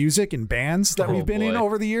our music and bands that we've been in boy.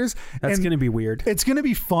 over the years. That's And going to be weird. it's going to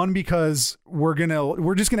be fun because we're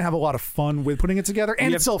just going to have a lot of fun with putting it together,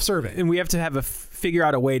 and it's self-serving. And we have to have figure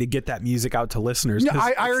out a way to get that music out to listeners. No, 'cause I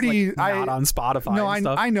it's, already- not on Spotify. No, and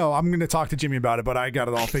stuff. I know. I'm going to talk to Jimmy about it, but I got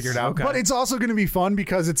it all figured out. Okay. But it's also going to be fun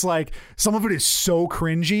because it's like some of it is so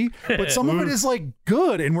cringy, but some of it is like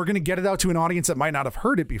good, and we're going to get it out to an audience that might not have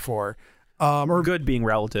heard it before. Or good being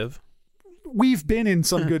relative. We've been in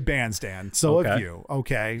some good bands, Dan. So have Okay. you.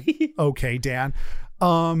 Okay. Okay, Dan.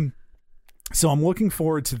 So I'm looking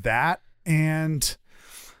forward to that. And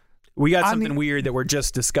We got I something mean- weird that we're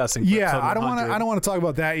just discussing. for yeah, episode I don't 100. want to talk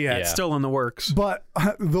about that yet. Yeah. Still in the works. But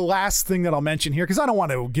the last thing that I'll mention here, because I don't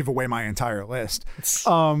want to give away my entire list,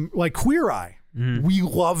 like Queer Eye. We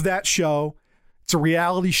love that show. It's a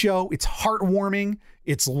reality show. It's heartwarming.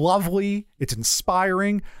 It's lovely. It's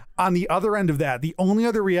inspiring. On the other end of that, the only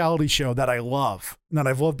other reality show that I love, and that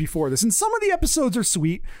I've loved before this, and some of the episodes are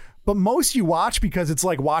sweet, but most you watch because it's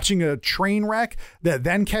like watching a train wreck that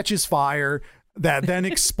then catches fire, that then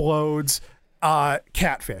explodes.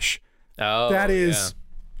 Catfish. Oh, That is,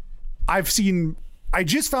 I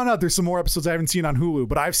just found out there's some more episodes I haven't seen on Hulu,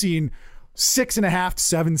 but I've seen 6.5 to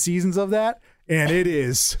 7 seasons of that, and it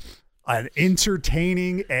is an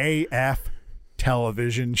entertaining AF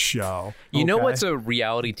television show. You know what's a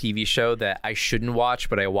reality TV show that I shouldn't watch,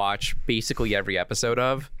 but I watch basically every episode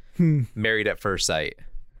of? Married at First Sight.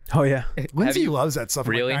 Oh yeah, Lindsay loves that stuff.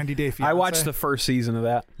 Really? Like 90 Day Fiancé. I watched the first season of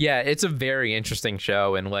that. Yeah, it's a very interesting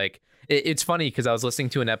show, and like it's funny because I was listening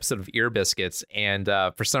to an episode of Ear Biscuits, and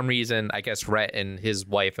for some reason, I guess Rhett and his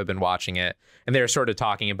wife have been watching it, and they were sort of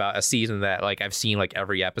talking about a season that like I've seen like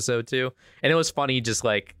every episode too, and it was funny just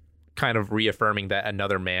like kind of reaffirming that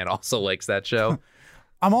another man also likes that show.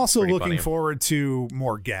 I'm also Pretty looking funny. forward to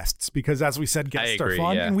more guests because, as we said, guests are agree,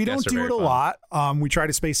 fun, yeah. and we don't Guests are do it very a fun. lot. We try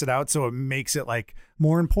to space it out so it makes it like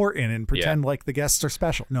more important and pretend like the guests are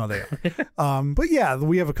special. No, they are. But yeah,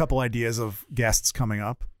 we have a couple ideas of guests coming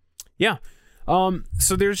up. Yeah.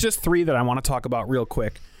 So there's just 3 that I want to talk about real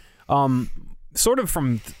quick. Sort of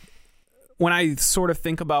from when I sort of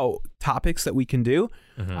think about topics that we can do,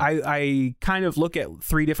 I kind of look at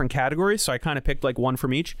 3 different categories. So I kind of picked like one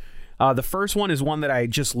from each. The first one is one that I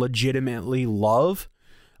just legitimately love.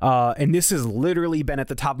 And this has literally been at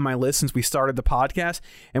the top of my list since we started the podcast,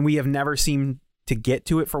 and we have never seemed to get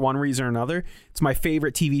to it for one reason or another. It's my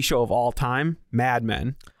favorite TV show of all time, Mad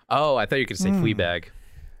Men. Oh, I thought you could say Fleabag.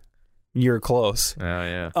 You're close. Oh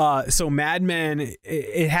yeah. So Mad Men,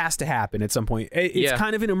 it has to happen at some point. It's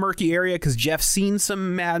kind of in a murky area because Jeff's seen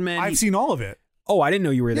some Mad Men. I've seen all of it. Oh, I didn't know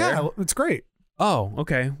you were there. Yeah, it's great. Oh,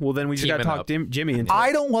 okay. Well, then we just got to Teaming talk up. Jimmy into it.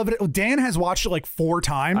 I don't love it. Dan has watched it like 4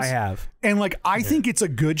 times. I have. And like, I think it's a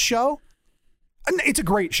good show. And it's a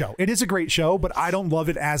great show. It is a great show, but I don't love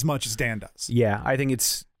it as much as Dan does. Yeah, I think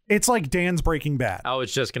it's like Dan's Breaking Bad. I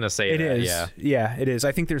was just gonna say it that. is. Yeah. Yeah, it is.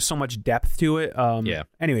 I think there's so much depth to it. Yeah.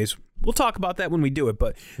 Anyways, we'll talk about that when we do it.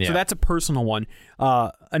 But Yeah. so that's a personal one.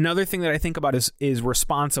 Another thing that I think about is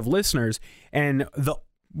responsive listeners, and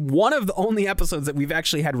one of the only episodes that we've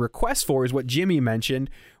actually had requests for is what Jimmy mentioned,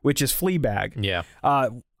 which is Fleabag. Yeah.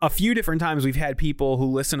 A few different times we've had people who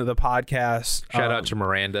listen to the podcast. Shout out to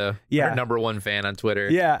Miranda. yeah. Our #1 fan on Twitter.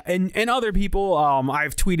 Yeah, and other people.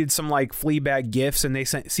 I've tweeted some like Fleabag gifs, and they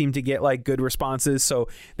seem to get like good responses. So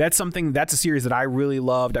that's a series that I really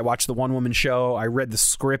loved. I watched the One Woman Show. I read the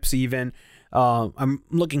scripts even. I'm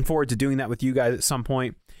looking forward to doing that with you guys at some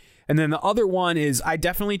point. And then the other one is I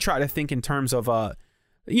definitely try to think in terms of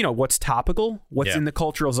what's topical, what's in the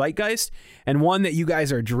cultural zeitgeist, and one that you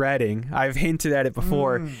guys are dreading. I've hinted at it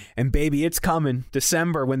before, and baby, it's coming.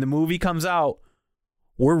 December, when the movie comes out,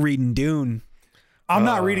 we're reading Dune. I'm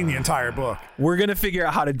not reading the entire book. We're going to figure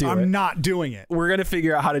out how to do it. I'm not doing it. We're going to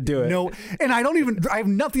figure out how to do it. No, and I have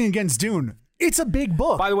nothing against Dune. It's a big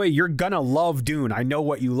book. By the way, you're going to love Dune. I know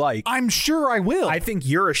what you like. I'm sure I will. I think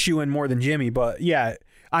you're a shoo-in more than Jimmy, but yeah,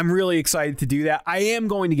 I'm really excited to do that. I am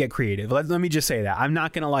going to get creative. Let me just say that. I'm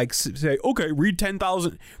not going to like say, okay, read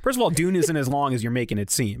 10,000. First of all, Dune isn't as long as you're making it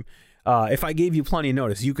seem. If I gave you plenty of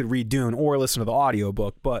notice, you could read Dune or listen to the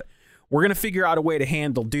audiobook, but we're going to figure out a way to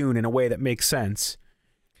handle Dune in a way that makes sense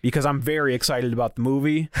because I'm very excited about the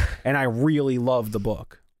movie and I really love the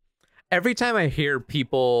book. Every time I hear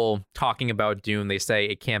people talking about Dune, they say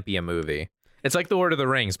it can't be a movie. It's like The Lord of the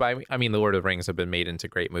Rings, but I mean, The Lord of the Rings have been made into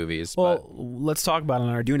great movies. Well, let's talk about it on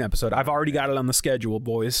our Dune episode. I've already got it on the schedule,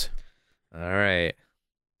 boys. All right.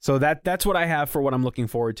 So that's what I have for what I'm looking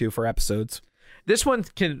forward to for episodes. This one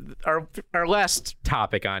our last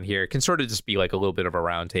topic on here can sort of just be like a little bit of a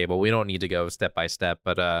round table. We don't need to go step by step,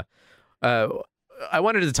 but I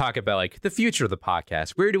wanted to talk about like the future of the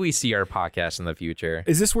podcast. Where do we see our podcast in the future?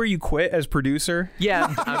 Is this where you quit as producer?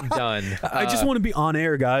 Yeah, I'm done. I just want to be on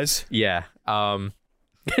air, guys. Yeah.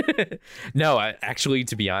 No, actually,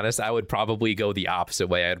 to be honest, I would probably go the opposite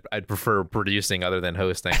way. I'd prefer producing other than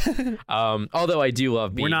hosting. Although I do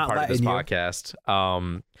love being not part of this letting you.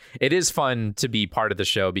 podcast. It is fun to be part of the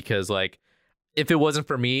show because, like, if it wasn't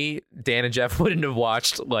for me, Dan and Jeff wouldn't have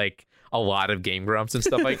watched like a lot of Game Grumps and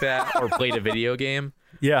stuff like that, or played a video game.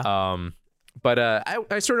 Yeah. But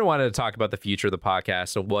I sort of wanted to talk about the future of the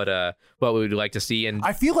podcast and what we would like to see. And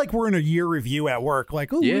I feel like we're in a year review at work.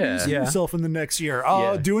 Like, oh, where do you see Yeah. yourself in the next year?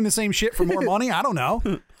 Oh, Yeah. doing the same shit for more money? I don't know.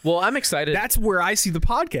 well, I'm excited. That's where I see the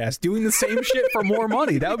podcast, doing the same shit for more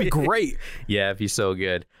money. That would be great. Yeah, it'd be so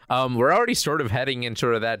good. We're already sort of heading in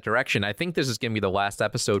sort of that direction. I think this is going to be the last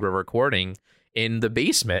episode we're recording in the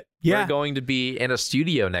basement. Yeah. We're going to be in a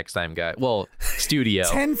studio next time, guys. Well, studio.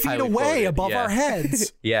 10 feet highly away quoted. above Yeah. our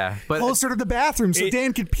heads. Yeah, but Closer to the bathroom so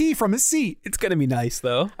Dan could pee from his seat. It's gonna be nice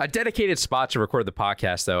though. a dedicated spot to record the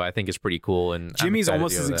podcast, though, I think is pretty cool. And I'm Jimmy's excited to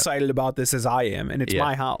almost go as with that. excited about this as I am, and it's Yeah.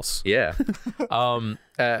 my house. Yeah.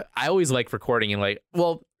 I always like recording and like,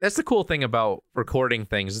 well, that's the cool thing about recording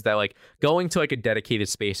things is that like going to like a dedicated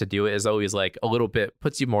space to do it is always like a little bit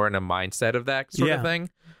puts you more in a mindset of that sort of Yeah. thing.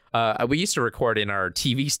 We used to record in our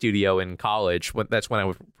TV studio in college. That's when I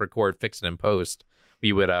would record Fix It and Post.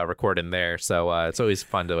 We would record in there. So it's always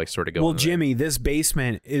fun to like sort of go. Well, in there. Jimmy, this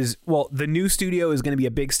basement is the new studio is going to be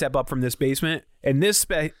a big step up from this basement, and this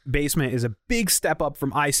basement is a big step up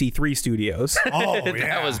from IC3 Studios, Oh, yeah.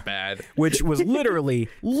 That was bad. which was literally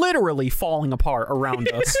falling apart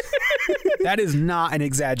around us. That is not an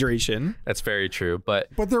exaggeration. That's very true. But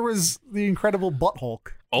But there was the incredible Butt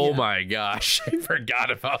Hulk. oh my gosh, I forgot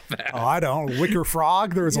about that. Oh, I don't. Wicker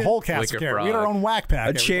Frog. There was a whole cast Wicker of characters. We had our Frog. own whack pack.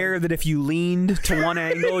 A chair that if you leaned to one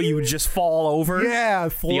angle, you would just fall over. Yeah, The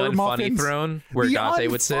floor unfunny muffins. throne where The Dante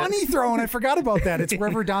would sit. Funny throne. I forgot about that. It's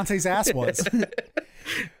wherever Dante's ass was.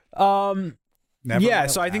 Never Yeah, know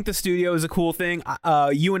so I that. think the studio is a cool thing.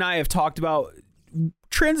 You and I have talked about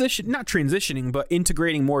not transitioning, but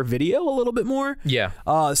integrating more video a little bit more. Yeah.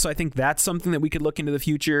 So I think that's something that we could look into the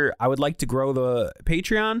future. I would like to grow the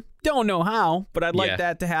Patreon. Don't know how, but I'd like Yeah.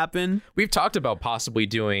 that to happen. We've talked about possibly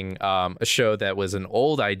doing a show that was an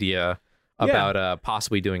old idea about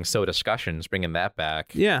possibly doing So Discussions, bringing that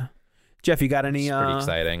back. Yeah. Jeff, you got any? It's pretty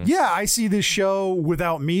exciting. Yeah, I see this show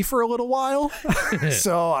without me for a little while.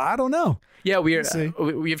 So I don't know. Yeah, see.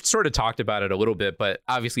 we've sort of talked about it a little bit, but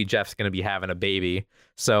obviously Jeff's going to be having a baby.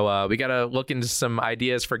 So we got to look into some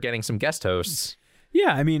ideas for getting some guest hosts.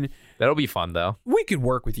 Yeah, I mean, That'll be fun, though. we could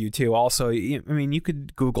work with you too. Also, I mean, you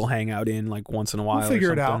could Google Hangout in like once in a while. We'll figure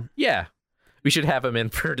or it out. something. Yeah. We should have him in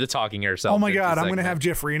for the Talking Yourself. Oh my It's a God, I'm going to segment.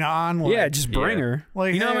 have Jeffrina on. Like, Yeah, just bring Yeah. her.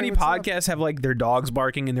 Like, you know how hey, many what's up? podcasts have like their dogs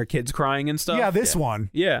barking and their kids crying and stuff? Yeah, this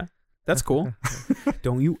one. Yeah, that's cool.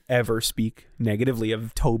 Don't you ever speak negatively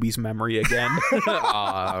of Toby's memory again.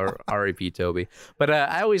 R.I.P. Toby. But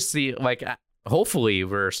I always see, like, hopefully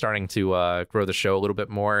we're starting to grow the show a little bit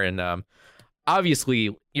more. And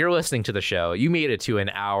obviously, you're listening to the show. You made it to an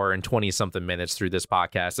hour and 20-something minutes through this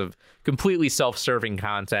podcast of completely self-serving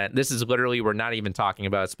content. This is literally, we're not even talking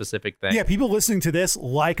about a specific thing. Yeah, people listening to this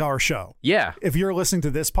like our show. Yeah. If you're listening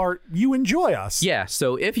to this part, you enjoy us. Yeah,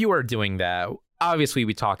 so if you are doing that, obviously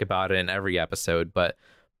we talk about it in every episode, but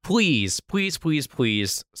please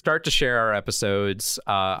start to share our episodes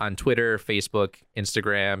on Twitter, Facebook,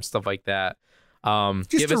 Instagram, stuff like that. Just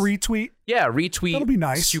give a us- retweet. Yeah, retweet. That'll be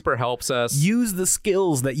nice. Super helps us. Use the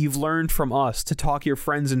skills that you've learned from us to talk your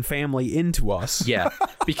friends and family into us. Yeah,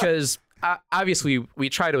 because obviously we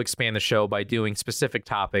try to expand the show by doing specific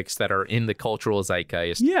topics that are in the cultural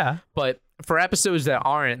zeitgeist. Yeah. But for episodes that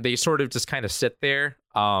aren't, they sort of just kind of sit there.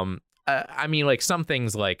 I mean, like some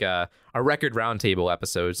things like our record roundtable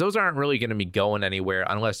episodes, those aren't really going to be going anywhere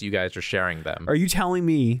unless you guys are sharing them. Are you telling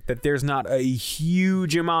me that there's not a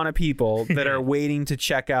huge amount of people that are waiting to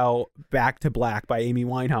check out Back to Black by Amy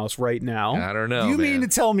Winehouse right now? I don't know. You man. mean to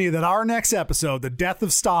tell me that our next episode, The Death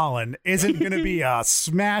of Stalin, isn't going to be a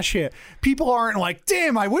smash hit? People aren't like,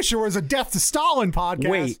 damn, I wish there was a Death to Stalin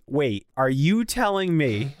podcast. Wait. Are you telling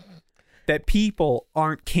me that people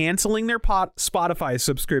aren't canceling their Spotify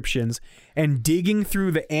subscriptions and digging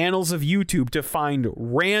through the annals of YouTube to find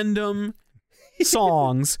random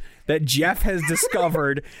songs that Jeff has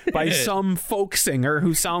discovered by some folk singer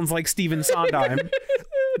who sounds like Stephen Sondheim?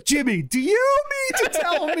 Jimmy, do you mean to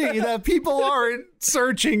tell me that people aren't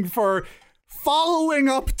searching for following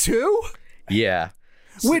up to? Yeah.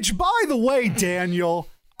 Which, by the way, Daniel,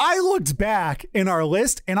 I looked back in our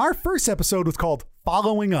list and our first episode was called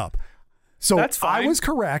Following Up. So That's fine. I was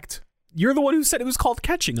correct. You're the one who said it was called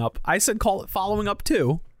Catching Up. I said call it Following Up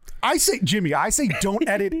too. I say, Jimmy, don't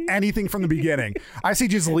edit anything from the beginning. I say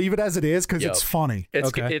just leave it as it is because Yo. it's funny.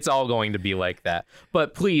 It's all going to be like that.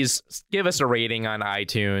 But please give us a rating on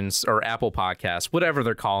iTunes or Apple Podcasts, whatever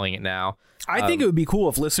they're calling it now. I think it would be cool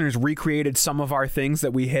if listeners recreated some of our things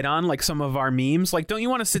that we hit on, like some of our memes. Like, don't you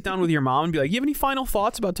want to sit down with your mom and be like, you have any final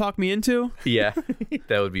thoughts about Talk Me Into? Yeah,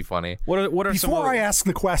 that would be funny. What are some Before of I ask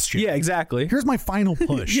the question, Yeah, exactly. here's my final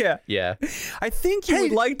push. Yeah. Yeah. I think you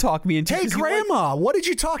would like Talk Me Into. Hey, 'cause you like- Grandma, what did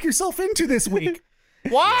you talk yourself into this week?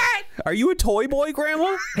 What? are you a toy boy,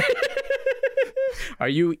 Grandma? Are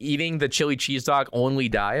you eating the chili cheese dog only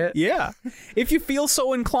diet? Yeah. If you feel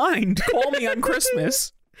so inclined, call me on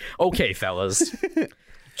Christmas. Okay, fellas.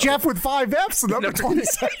 Jeff with 5 F's, number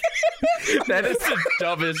 27. That is the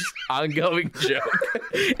dumbest ongoing joke,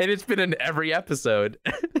 and it's been in every episode.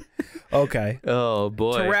 Okay. Oh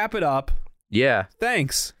boy. To wrap it up, Yeah.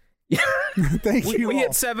 thanks. Thank you. We all.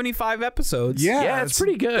 hit 75 episodes. Yeah, it's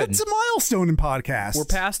pretty good. It's a milestone in podcasts. We're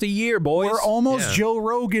past a year, boys. We're almost Yeah. Joe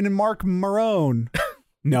Rogan and Mark Marone.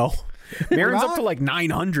 No. Maron's not? up to like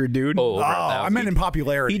 900, dude. Oh, over Oh, 1,000. I meant in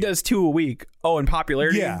popularity. He does 2 a week. Oh, in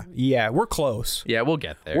popularity? Yeah. Yeah, we're close. Yeah, we'll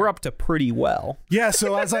get there. We're up to pretty well. Yeah,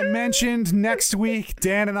 so as I mentioned, next week,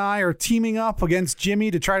 Dan and I are teaming up against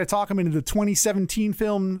Jimmy to try to talk him into the 2017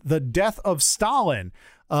 film, The Death of Stalin.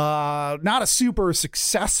 Not a super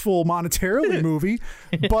successful monetarily movie,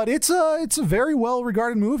 but it's a very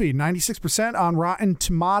well-regarded movie. 96% on Rotten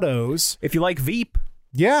Tomatoes. If you like Veep,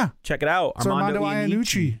 Yeah. check it out. It's Armando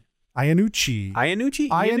Iannucci. Iannucci.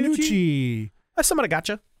 Iannucci. Somebody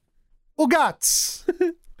gotcha. Well, guts.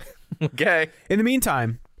 Okay. In the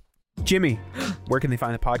meantime, Jimmy, where can they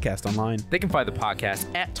find the podcast online? They can find the podcast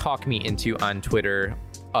at Talk Me Into on Twitter,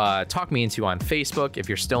 Talk Me Into on Facebook if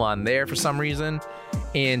you're still on there for some reason.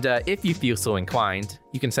 And if you feel so inclined,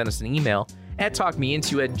 you can send us an email at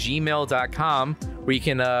talkmeinto@gmail.com where you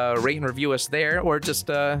can rate and review us there, or just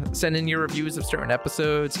send in your reviews of certain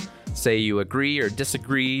episodes. Say you agree or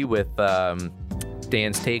disagree with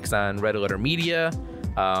Dan's takes on Red Letter Media.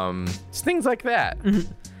 Things like that.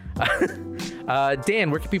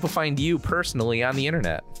 Dan, where can people find you personally on the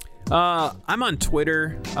internet? I'm on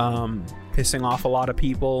Twitter, pissing off a lot of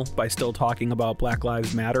people by still talking about Black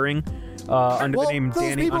Lives Mattering under Well, the name those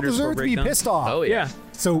Danny people _ deserve to be Breakdown. pissed off. Oh, Yeah,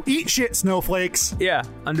 So eat shit, snowflakes. yeah,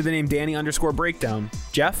 under the name Danny _ Breakdown.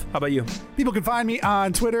 Jeff, how about you? People can find me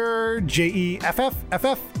on Twitter,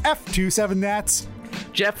 JEFFFF27. That's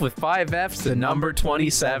Jeff with 5 F's, the number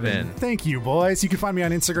 27. thank you, boys. You can find me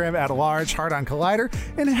on Instagram at @large_heart_on_collider.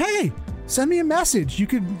 And hey, send me a message. You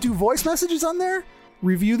could do voice messages on there.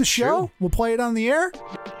 Review the show. Sure. We'll play it on the air.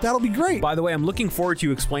 That'll be great. By the way, I'm looking forward to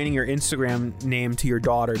you explaining your Instagram name to your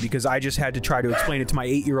daughter because I just had to try to explain it to my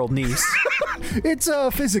 8-year-old niece. It's a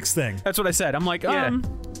physics thing. That's what I said. I'm like, Yeah.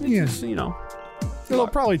 just, you know, It'll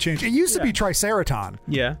probably change. It used to be Triceraton.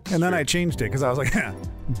 yeah. And then I changed it because I was like,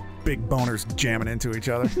 big boners jamming into each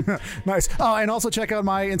other. Nice. Oh, and also check out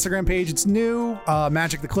my Instagram page. It's new.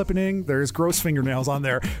 Magic the Clippening. There's gross fingernails on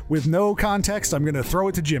there. With no context, I'm going to throw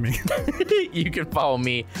it to Jimmy. You can follow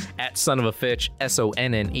me at Son of a Fitch,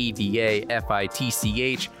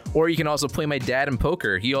 SONNAVAFITCH, or you can also play my dad in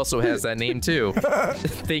poker. He also has that name too.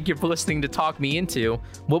 Thank you for listening to Talk Me Into.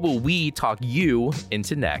 What will we talk you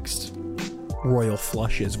into next? Royal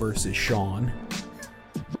Flushes versus Sean.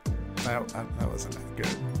 that wasn't that good.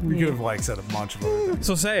 We could have said a bunch of other things.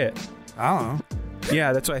 So say it. I don't know.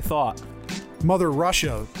 Yeah, that's what I thought. Mother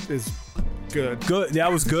Russia is good. Good.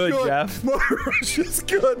 That was good, Jeff. Mother Russia's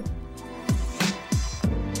good.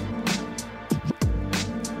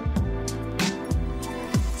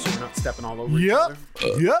 So we're not stepping all over each Yep. other.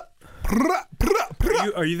 Yep. Prah, prah,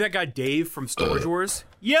 prah. Are you that guy Dave from Storage Wars?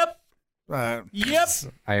 Yep. Yep.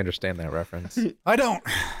 I understand that reference. I don't.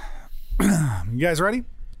 You guys ready?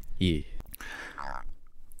 Yeah.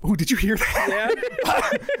 Oh, did you hear that?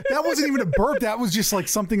 That wasn't even a burp. That was just like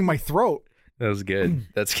something in my throat. That was good.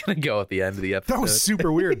 That's going to go at the end of the episode. That was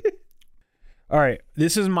super weird. All right.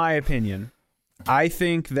 This is my opinion. I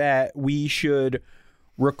think that we should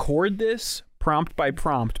record this prompt by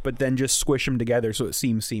prompt, but then just squish them together so it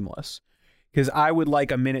seems seamless. Because I would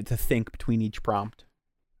like a minute to think between each prompt.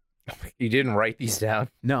 You didn't write these down?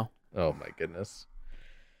 No. Oh, my goodness.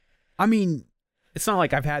 I mean, it's not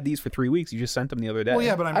like I've had these for 3 weeks. You just sent them the other day. Well,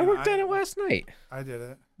 yeah, but I worked on it last night. I did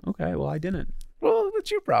it. Okay, well, I didn't. Well,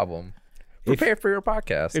 that's your problem. Prepare for your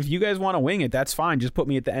podcast. If you guys want to wing it, that's fine. Just put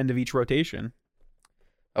me at the end of each rotation.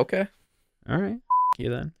 Okay. All right. You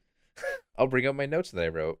then. I'll bring up my notes that I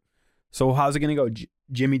wrote. So how's it going to go?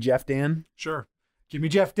 Jimmy, Jeff, Dan? Sure. Jimmy,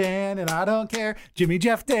 Jeff, Dan, and I don't care. Jimmy,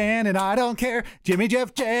 Jeff, Dan, and I don't care. Jimmy,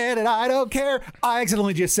 Jeff, Jan, and I don't care. I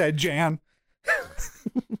accidentally just said Jan.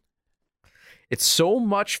 It's so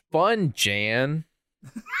much fun, Jan.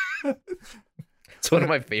 It's one of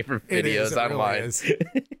my favorite It is, videos it really online. is.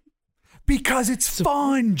 Because it's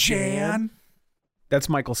fun, Jan. That's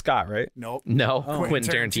Michael Scott, right? Nope. No, Quentin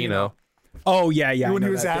Quentin Tarantino. Oh, yeah, yeah. I When know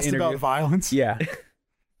he was that, the asked interview. about violence. Yeah.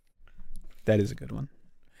 That is a good one.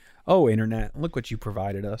 Oh, internet. Look what you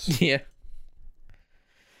provided us. Yeah.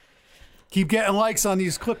 Keep getting likes on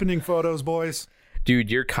these clipping photos, boys.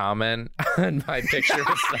 Dude, your comment on my picture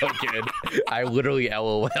was so good. I literally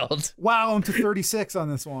LOL'd. Wow, I'm to 36 on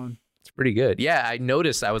this one. It's pretty good. Yeah, I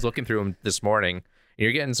noticed. I was looking through them this morning.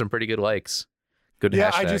 You're getting some pretty good likes. Good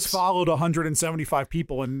Yeah, hashtags. I just followed 175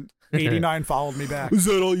 people, and 89 followed me back. Is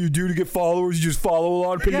that all you do to get followers? You just follow a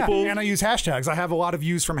lot of people? Yeah, and I use hashtags. I have a lot of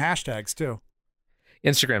views from hashtags too.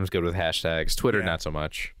 Instagram's good with hashtags. Twitter, Yeah. not so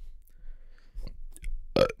much.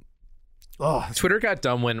 Oh, Twitter got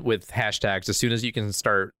done with hashtags as soon as you can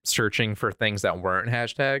start searching for things that weren't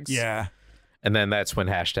hashtags. yeah. And then that's when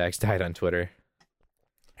hashtags died on Twitter.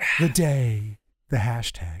 The day the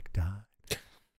hashtag died.